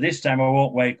 Only this time I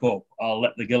won't wake up. I'll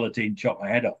let the guillotine chop my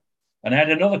head off. And I had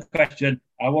another question.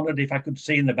 I wondered if I could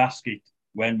see in the basket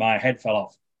when my head fell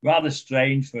off. Rather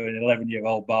strange for an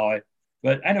 11-year-old boy.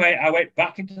 But anyway, I went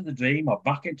back into the dream or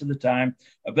back into the time.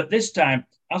 But this time,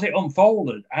 as it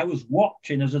unfolded, I was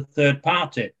watching as a third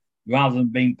party rather than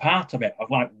being part of it. I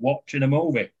was like watching a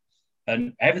movie.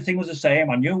 And everything was the same.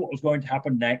 I knew what was going to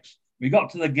happen next. We got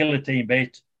to the guillotine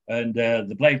bit and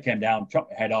the blade came down,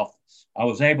 chopped my head off. I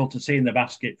was able to see in the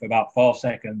basket for about 4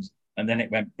 seconds and then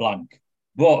it went blank.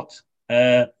 But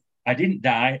I didn't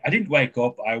die. I didn't wake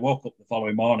up. I woke up the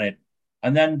following morning.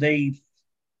 And then the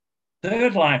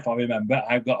third life I remember,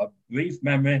 I've got a brief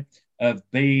memory of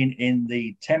being in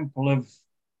the Temple of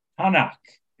Hanak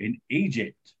in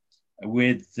Egypt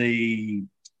with the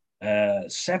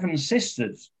 7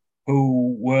 sisters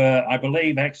who were, I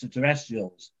believe,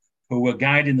 extraterrestrials who were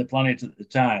guiding the planet at the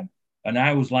time. And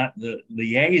I was like the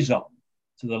liaison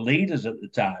to the leaders at the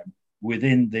time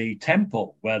within the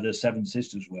temple where the 7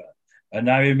 sisters were. And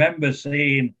I remember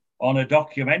seeing on a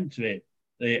documentary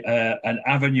an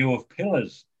avenue of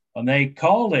pillars, and they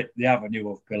called it the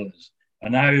Avenue of Pillars.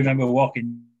 And I remember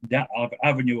walking down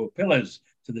Avenue of Pillars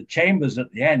to the chambers at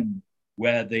the end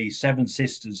where the 7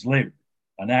 sisters lived.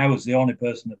 And I was the only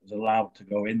person that was allowed to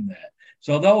go in there.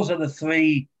 So those are the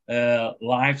 3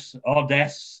 lives or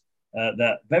deaths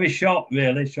that very short,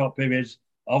 really short periods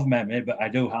of memory, but I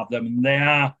do have them. And they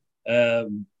are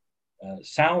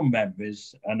sound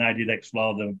memories, and I did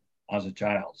explore them as a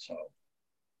child. So,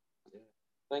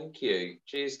 thank you.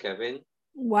 Cheers, Kevin.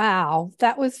 Wow,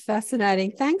 that was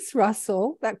fascinating. Thanks,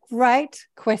 Russell. That great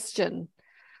question.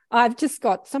 I've just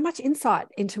got so much insight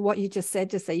into what you just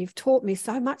said. You've taught me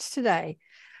so much today,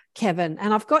 Kevin.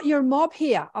 And I've got your mob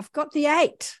here. I've got the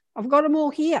 8. I've got them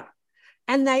all here.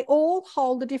 And they all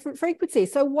hold a different frequency.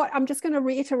 So what I'm just going to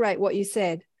reiterate what you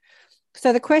said.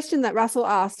 So the question that Russell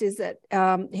asked is that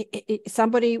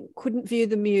somebody couldn't view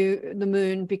the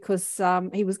moon because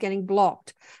he was getting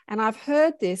blocked. And I've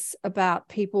heard this about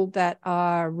people that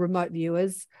are remote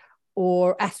viewers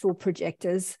or astral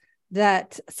projectors,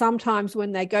 that sometimes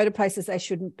when they go to places they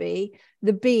shouldn't be,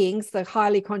 the beings, the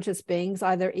highly conscious beings,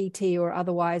 either ET or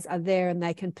otherwise, are there and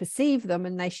they can perceive them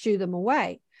and they shoo them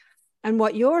away. And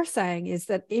what you're saying is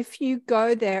that if you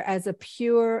go there as a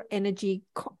pure energy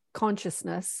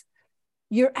consciousness,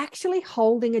 you're actually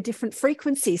holding a different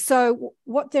frequency. So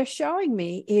what they're showing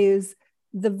me is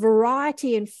the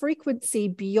variety and frequency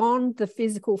beyond the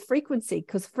physical frequency,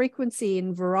 because frequency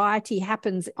and variety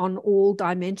happens on all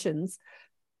dimensions.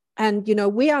 And, you know,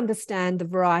 we understand the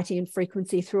variety and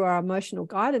frequency through our emotional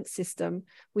guidance system.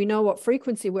 We know what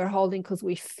frequency we're holding because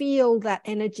we feel that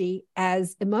energy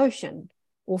as emotion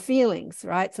or feelings,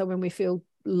 right? So when we feel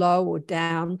low or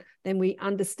down, then we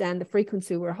understand the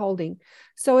frequency we're holding.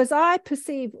 So as I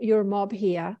perceive your mob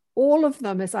here, all of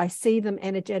them, as I see them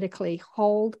energetically,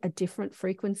 hold a different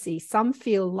frequency. Some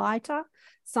feel lighter,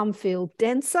 some feel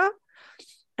denser.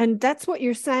 And that's what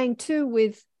you're saying too,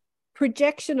 with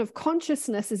projection of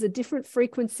consciousness is a different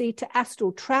frequency to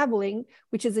astral traveling,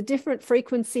 which is a different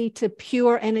frequency to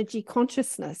pure energy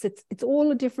consciousness. It's all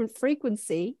a different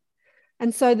frequency.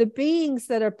 And so the beings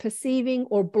that are perceiving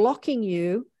or blocking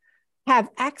you have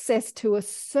access to a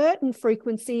certain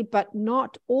frequency, but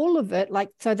not all of it.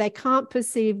 So they can't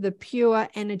perceive the pure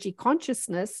energy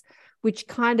consciousness, which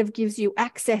kind of gives you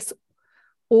access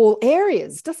all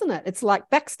areas, doesn't it? It's like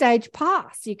backstage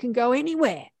pass. You can go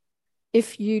anywhere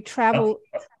if you travel.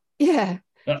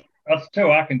 That's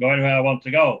true. I can go anywhere I want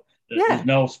to go. There's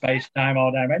no space, time,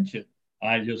 or dimension.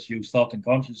 I just use thought and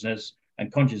consciousness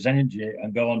and conscious energy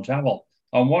and go on travel.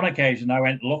 On one occasion, I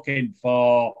went looking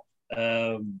for.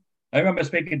 I remember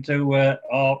speaking to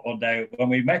Art one day when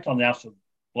we met on the astral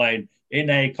plane in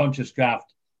a conscious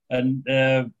craft, and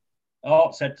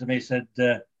Art said to me,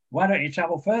 "Why don't you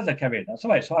travel further, Kevin?" I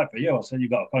said, "It's hard for you." I said,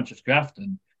 "You've got a conscious craft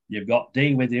and you've got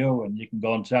D with you, and you can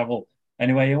go and travel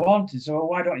anywhere you want." He said, "Well,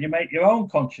 why don't you make your own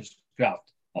conscious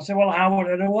craft?" I said, "Well, how would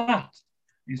I do that?"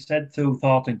 He said, "Through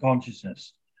thought and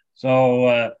consciousness."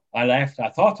 So I left. I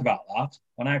thought about that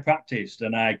when I practiced,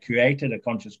 and I created a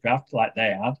conscious craft like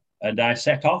they had, and I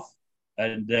set off,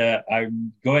 and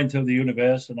I'm going through the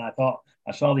universe, and I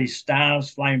saw these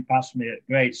stars flying past me at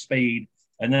great speed,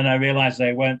 and then I realized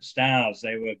they weren't stars;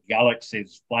 they were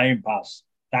galaxies flying past,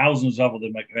 thousands of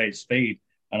them at great speed.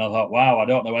 And I thought, wow, I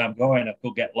don't know where I'm going. I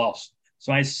could get lost.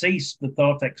 So I ceased the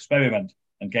thought experiment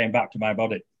and came back to my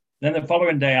body. Then the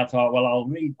following day, I thought, well, I'll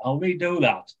redo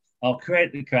that. I'll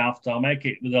create the craft. I'll make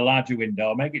it with a larger window.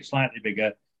 I'll make it slightly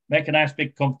bigger. Make a nice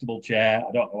big comfortable chair.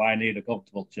 I don't know why I need a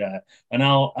comfortable chair. And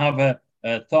I'll have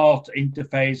a thought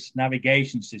interface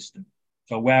navigation system.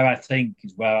 So where I think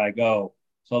is where I go.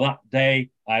 So that day,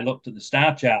 I looked at the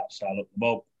star charts. I looked them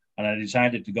up, and I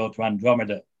decided to go to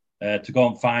Andromeda to go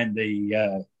and find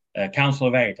the Council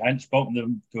of Eight. I hadn't spoken to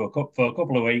them for a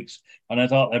couple of weeks, and I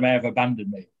thought they may have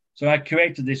abandoned me. So I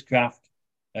created this craft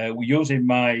using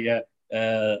my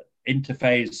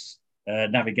interface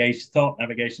thought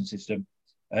navigation system.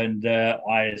 And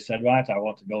I said, right, I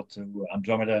want to go to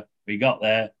Andromeda. We got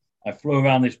there. I flew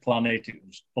around this planet. It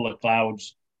was full of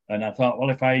clouds. And I thought,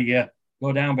 well, if I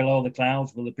go down below the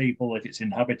clouds, will the people, if it's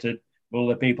inhabited, will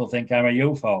the people think I'm a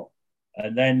UFO?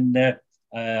 And then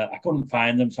I couldn't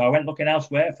find them. So I went looking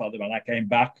elsewhere for them. And I came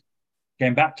back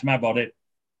to my body,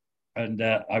 and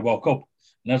I woke up.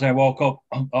 And as I woke up,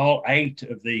 all 8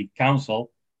 of the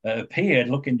council appeared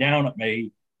looking down at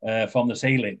me from the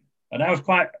ceiling. And I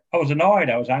was annoyed.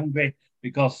 I was angry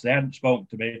because they hadn't spoken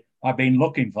to me. I've been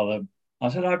looking for them. I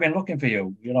said, I've been looking for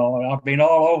you. You know, I've been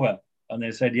all over. And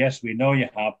they said, yes, we know you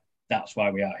have. That's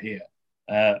why we are here.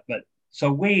 But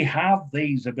so we have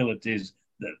these abilities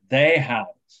that they have.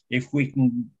 If we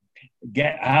can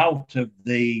get out of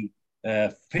the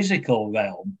physical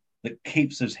realm that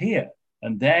keeps us here,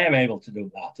 and they're able to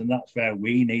do that. And that's where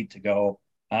we need to go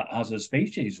as a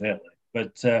species, really.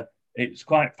 But it's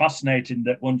quite fascinating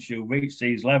that once you reach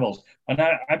these levels, and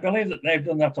I believe that they've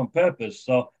done that on purpose.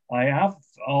 So I have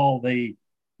all the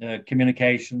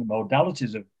communication,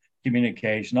 modalities of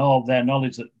communication, all their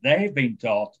knowledge that they've been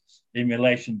taught in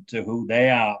relation to who they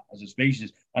are as a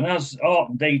species. And as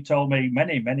Orton D told me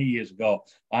many, many years ago,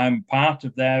 I'm part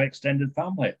of their extended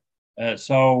family.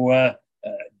 So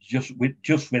just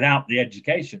without the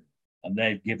education, and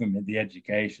they've given me the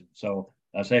education. So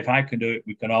I say, if I can do it,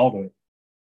 we can all do it.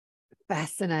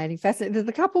 Fascinating. There's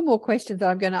a couple more questions that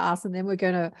I'm going to ask, and then we're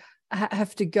going to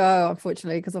have to go,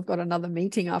 unfortunately, because I've got another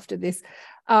meeting after this.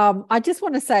 I just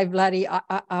want to say, Vladdy,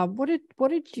 what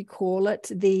did you call it?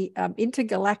 The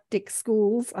intergalactic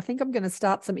schools. I think I'm going to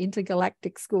start some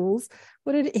intergalactic schools.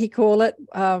 What did he call it?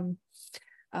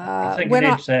 I think when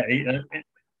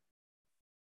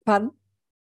pardon?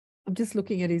 I'm just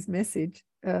looking at his message.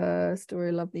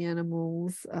 Story, love the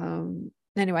animals.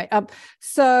 Anyway,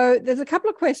 so there's a couple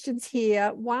of questions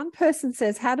here. One person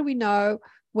says, how do we know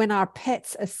when our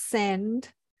pets ascend?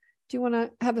 Do you want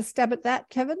to have a stab at that,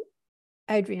 Kevin?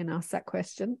 Adrian asked that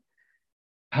question.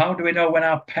 How do we know when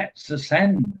our pets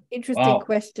ascend? Interesting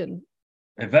question.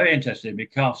 Very interesting,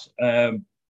 because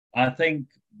I think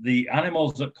the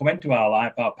animals that come into our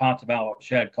life are part of our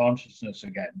shared consciousness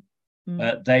again.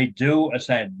 They do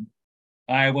ascend.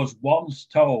 I was once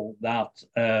told that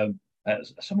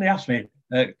somebody asked me,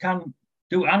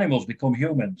 do animals become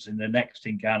humans in the next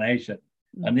incarnation?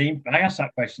 And I asked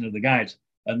that question of the guides,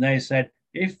 and they said,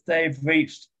 if they've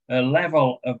reached a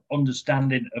level of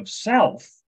understanding of self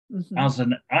as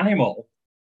an animal,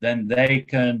 then they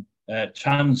can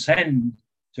transcend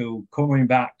to coming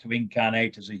back to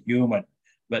incarnate as a human,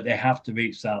 but they have to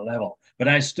reach that level. But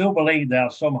I still believe there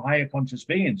are some higher conscious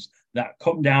beings that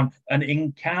come down and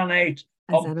incarnate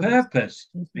on purpose,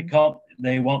 because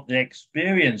they want the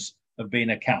experience of being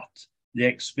a cat, the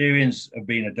experience of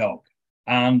being a dog.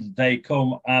 And they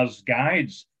come as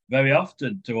guides very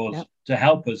often to us to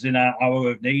help us in our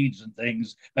hour of needs and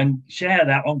things, and share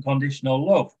that unconditional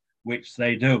love, which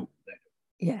they do.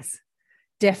 Yes,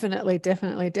 definitely.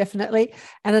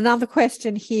 And another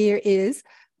question here is,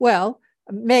 well,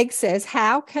 Meg says,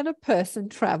 how can a person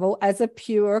travel as a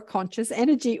pure conscious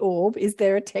energy orb? Is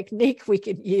there a technique we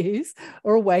can use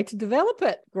or a way to develop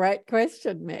it? Great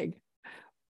question, Meg.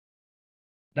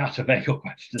 That's a very good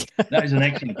question. That is an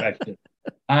excellent question.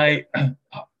 I'm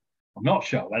not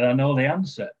sure whether I know the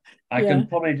answer. I can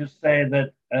probably just say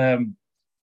that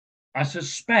I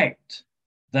suspect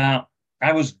that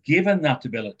I was given that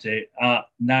ability at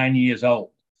 9 years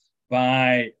old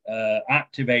by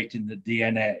activating the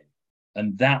DNA.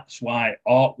 And that's why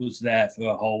Art was there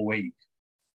for a whole week.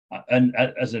 And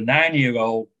as a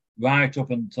 9-year-old, right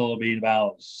up until being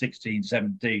about 16,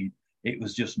 17, it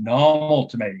was just normal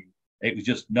to me. It was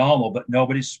just normal, but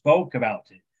nobody spoke about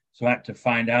it. So I had to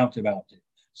find out about it.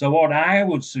 So what I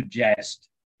would suggest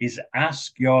is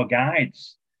ask your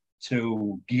guides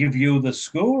to give you the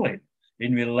schooling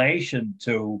in relation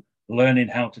to learning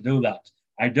how to do that.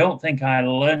 I don't think I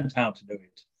learned how to do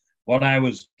it. What I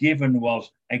was given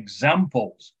was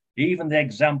examples, even the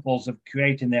examples of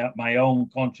creating my own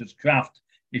conscious craft.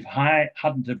 If I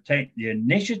hadn't have taken the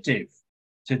initiative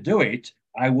to do it,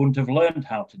 I wouldn't have learned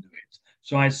how to do it.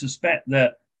 So I suspect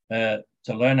that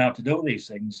to learn how to do these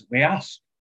things, we ask.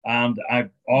 And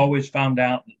I've always found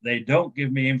out that they don't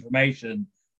give me information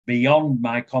beyond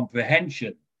my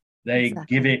comprehension. They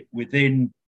give it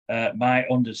within my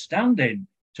understanding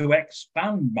to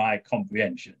expand my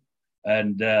comprehension.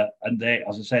 And they,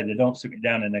 as I say, they don't sit me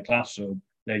down in a classroom.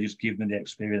 They just give me the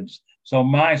experience. So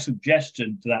my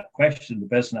suggestion to that question, the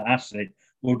person that asked it,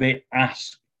 would be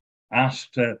ask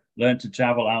to learn to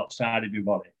travel outside of your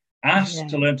body. Ask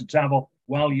to learn to travel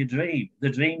while you dream. The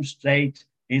dream state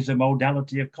is a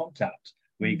modality of contact.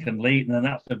 We can leave, and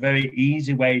that's a very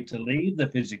easy way to leave the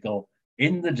physical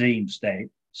in the dream state.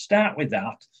 Start with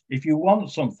that. If you want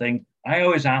something, I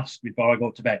always ask before I go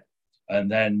to bed. And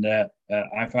then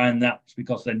I find that's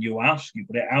because then you ask, you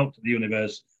put it out to the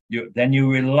universe, then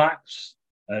you relax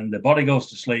and the body goes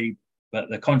to sleep, but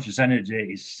the conscious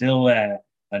energy is still there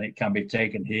and it can be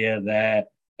taken here, there.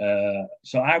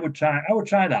 So I would try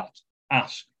that.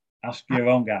 Ask your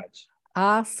own guides.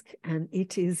 Ask and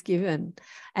it is given.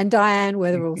 And Diane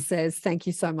Weatherall says, thank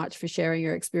you so much for sharing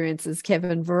your experiences,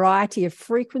 Kevin. Variety of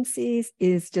frequencies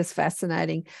is just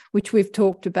fascinating, which we've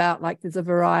talked about. Like there's a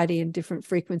variety in different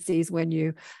frequencies when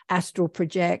you astral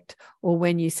project or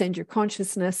when you send your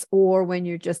consciousness or when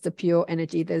you're just a pure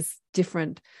energy. There's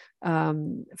different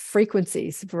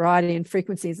frequencies, variety in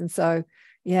frequencies. And so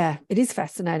yeah, it is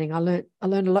fascinating. I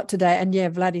learned a lot today. And yeah,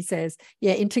 Vladdy says,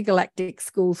 yeah, intergalactic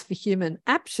schools for human.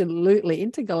 Absolutely,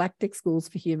 intergalactic schools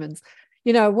for humans.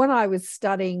 You know, when I was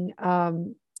studying,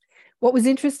 what was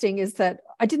interesting is that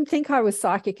I didn't think I was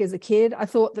psychic as a kid. I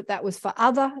thought that was for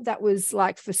that was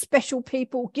like for special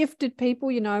people, gifted people.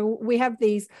 You know, we have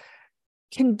these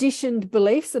conditioned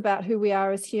beliefs about who we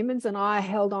are as humans, and I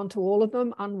held on to all of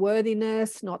them: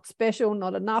 unworthiness, not special,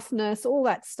 not enoughness, all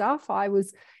that stuff. I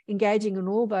was engaging in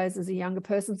all those as a younger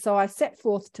person. So I set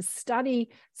forth to study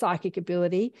psychic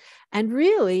ability. And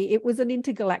really, it was an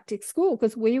intergalactic school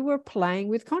because we were playing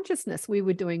with consciousness. We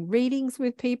were doing readings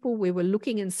with people. We were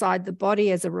looking inside the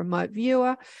body as a remote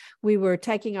viewer. We were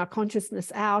taking our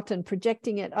consciousness out and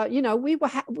projecting it.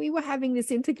 We were having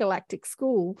this intergalactic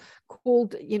school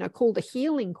called a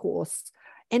healing course.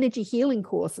 Energy healing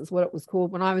course is what it was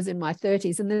called when I was in my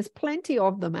 30s. And there's plenty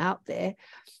of them out there.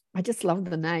 I just love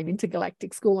the name,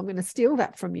 Intergalactic School. I'm going to steal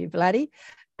that from you, Vladdy.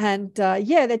 And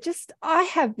I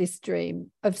have this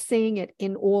dream of seeing it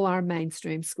in all our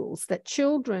mainstream schools, that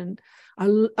children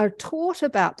are taught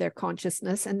about their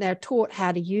consciousness and they're taught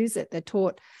how to use it. They're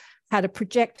taught how to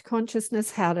project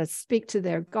consciousness, how to speak to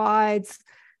their guides,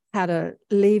 how to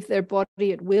leave their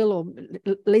body at will, or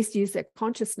at least use their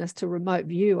consciousness to remote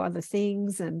view other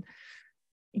things, and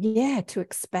to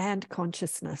expand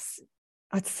consciousness.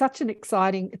 It's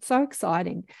so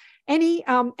exciting. Any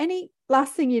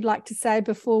last thing you'd like to say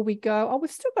before we go? Oh,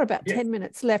 we've still got about 10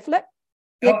 minutes left.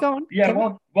 Go on. Yeah,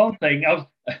 one thing.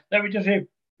 Let me just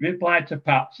reply to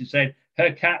Pat. She said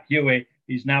her cat Huey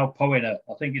is now pawing her.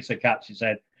 I think it's a cat, she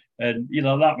said. And,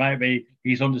 that might be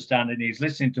he's understanding, he's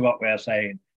listening to what we're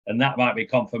saying. And that might be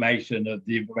confirmation of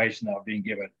the information that I've been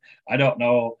given. I don't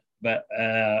know, but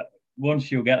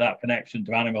once you get that connection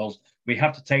to animals, we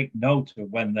have to take note of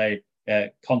when they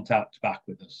contact back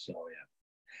with us. So,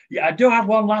 yeah, I do have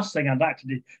one last thing I'd like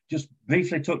to just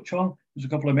briefly touch on. Just a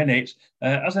couple of minutes.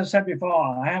 As I said before,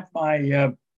 I have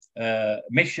my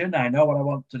mission. I know what I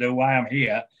want to do, why I'm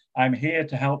here. I'm here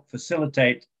to help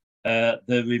facilitate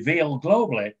the reveal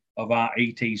globally of our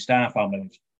ET star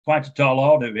families. Quite a tall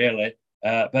order, really.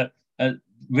 But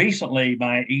recently,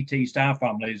 my ET star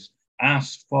families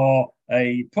asked for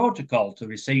a protocol to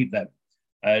receive them.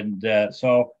 And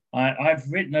so I've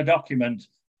written a document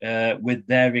with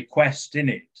their request in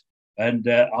it. And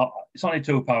it's only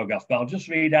 2 paragraphs, but I'll just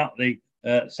read out the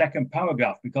second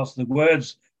paragraph because the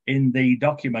words in the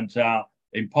document are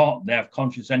important. They have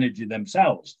conscious energy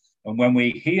themselves. And when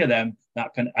we hear them,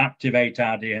 that can activate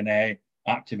our DNA,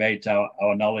 activate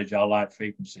our knowledge, our light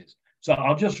frequencies. So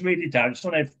I'll just read it out. It's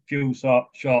only a few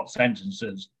short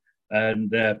sentences.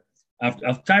 And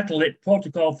I've titled it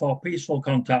Protocol for Peaceful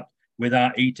Contact with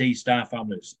Our ET Star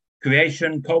Families.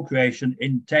 Creation, co-creation,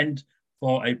 intent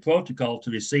for a protocol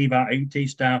to receive our ET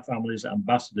Star Families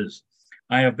ambassadors.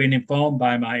 I have been informed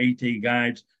by my ET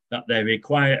guides that they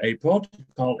require a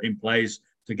protocol in place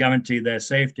to guarantee their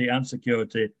safety and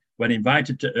security when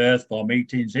invited to Earth for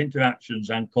meetings, interactions,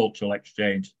 and cultural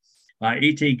exchange. My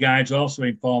ET guides also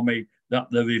inform me that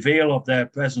the reveal of their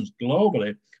presence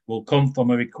globally will come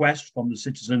from a request from the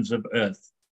citizens of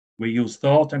Earth. We use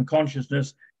thought and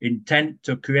consciousness intent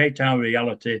to create our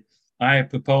reality. I have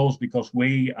proposed, because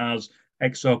we as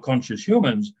exo-conscious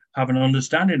humans have an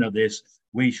understanding of this,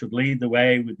 we should lead the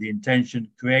way with the intention,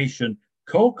 creation,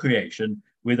 co-creation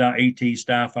with our ET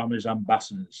Star Families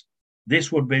ambassadors.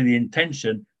 This would be the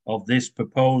intention of this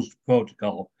proposed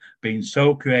protocol, being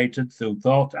so created through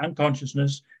thought and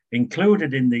consciousness.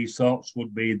 Included in these thoughts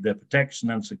would be the protection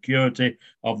and security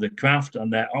of the craft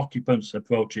and their occupants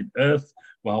approaching Earth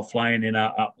while flying in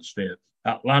our atmosphere,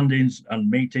 at landings and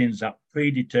meetings at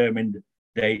predetermined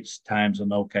dates, times, and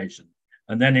location.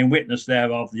 And then in witness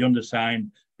thereof, the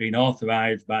undersigned being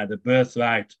authorized by the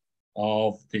birthright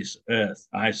of this Earth.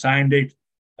 I signed it.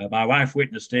 My wife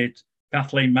witnessed it.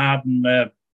 Kathleen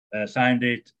Marden signed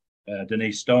it.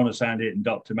 Denise Stoner signed it, and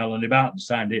Dr. Melanie Barton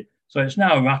signed it. So it's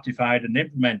now ratified and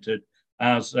implemented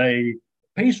as a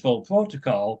peaceful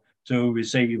protocol to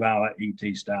receive our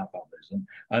ET Star Families.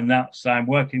 And that's, I'm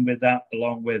working with that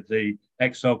along with the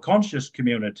exo-conscious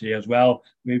community as well.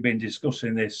 We've been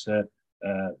discussing this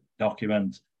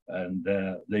document and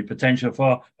the potential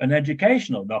for an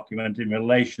educational document in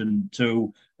relation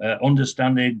to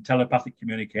understanding telepathic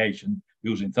communication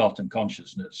using thought and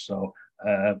consciousness. So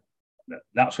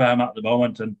that's where I'm at the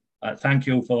moment. And thank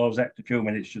you for those extra few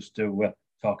minutes just to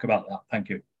talk about that. Thank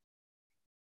you.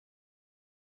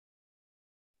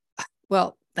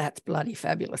 Well, that's bloody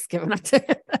fabulous, Kevin.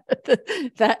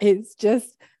 That is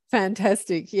just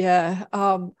fantastic. Yeah.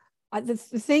 The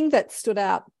thing that stood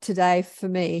out today for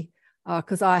me,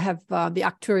 because I have the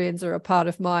Arcturians are a part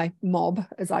of my mob,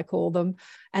 as I call them,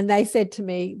 and they said to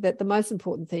me that the most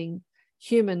important thing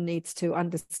human needs to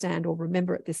understand or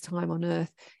remember at this time on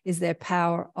Earth is their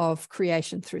power of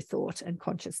creation through thought and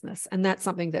consciousness. And that's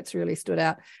something that's really stood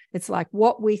out. It's like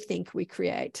what we think we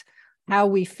create. how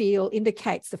we feel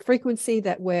indicates the frequency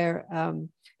that we're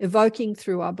evoking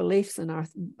through our beliefs and our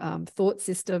thought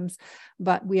systems,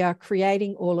 but we are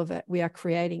creating all of it. We are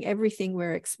creating everything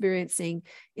we're experiencing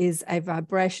is a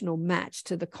vibrational match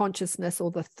to the consciousness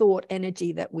or the thought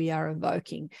energy that we are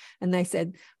evoking. And they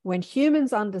said, when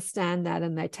humans understand that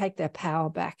and they take their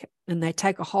power back and they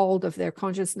take a hold of their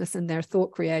consciousness and their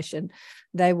thought creation,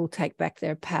 they will take back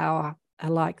their power.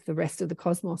 Like the rest of the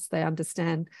cosmos, they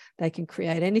understand they can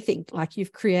create anything. Like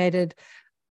you've created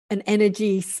an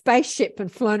energy spaceship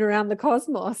and flown around the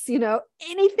cosmos. You know,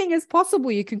 anything is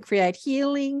possible. You can create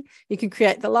healing. You can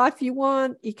create the life you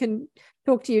want. You can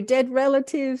talk to your dead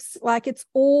relatives. Like it's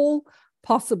all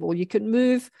possible. You can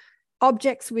move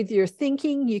objects with your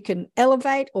thinking. You can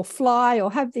elevate or fly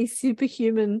or have these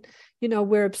superhuman, you know,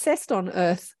 we're obsessed on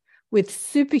Earth with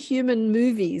superhuman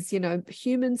movies, you know,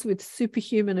 humans with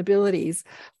superhuman abilities.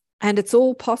 And it's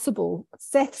all possible.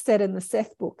 Seth said in the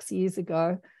Seth books years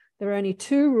ago, there are only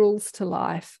 2 rules to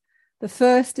life. The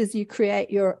first is you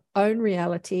create your own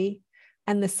reality.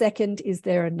 And the second is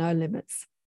there are no limits.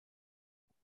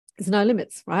 There's no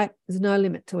limits, right? There's no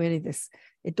limit to any of this.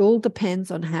 It all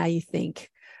depends on how you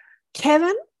think.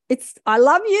 Kevin, I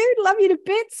love you to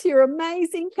bits. You're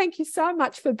amazing. Thank you so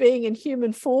much for being in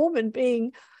human form and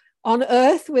being on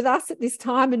Earth with us at this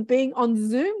time and being on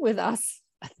Zoom with us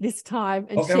at this time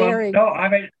and sharing. Well, no,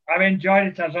 I've enjoyed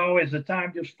it as always. The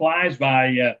time just flies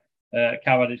by,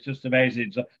 Karen. It's just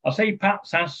amazing. So I see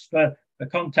Pat's asked for the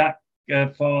contact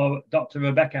for Dr.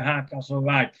 Rebecca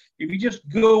Hardcastle-Wright. If you just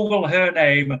Google her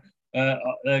name,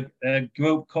 a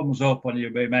group comes up and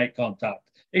you'll make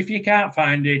contact. If you can't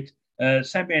find it,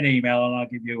 send me an email and I'll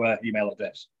give you her email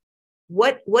address.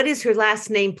 What is her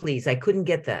last name, please? I couldn't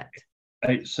get that.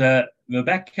 It's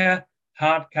Rebecca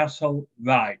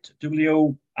Hardcastle-Wright,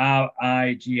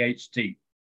 Wright.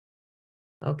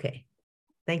 Okay.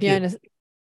 Thank Fiona, you.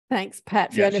 Thanks,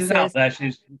 Pat. Yeah, Fiona she's says, out there.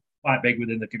 She's quite big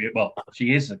within the community. Well,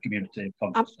 she is a community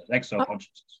of consciousness,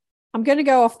 exo-consciousness. I'm going to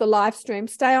go off the live stream.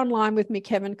 Stay online with me,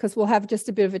 Kevin, because we'll have just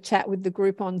a bit of a chat with the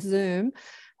group on Zoom.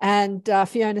 And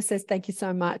Fiona says, thank you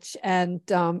so much. And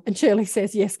Shirley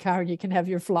says, yes, Karen, you can have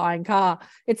your flying car.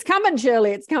 It's coming,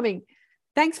 Shirley. It's coming.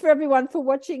 Thanks for everyone for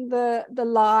watching the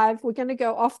live. We're going to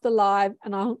go off the live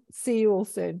and I'll see you all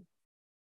soon.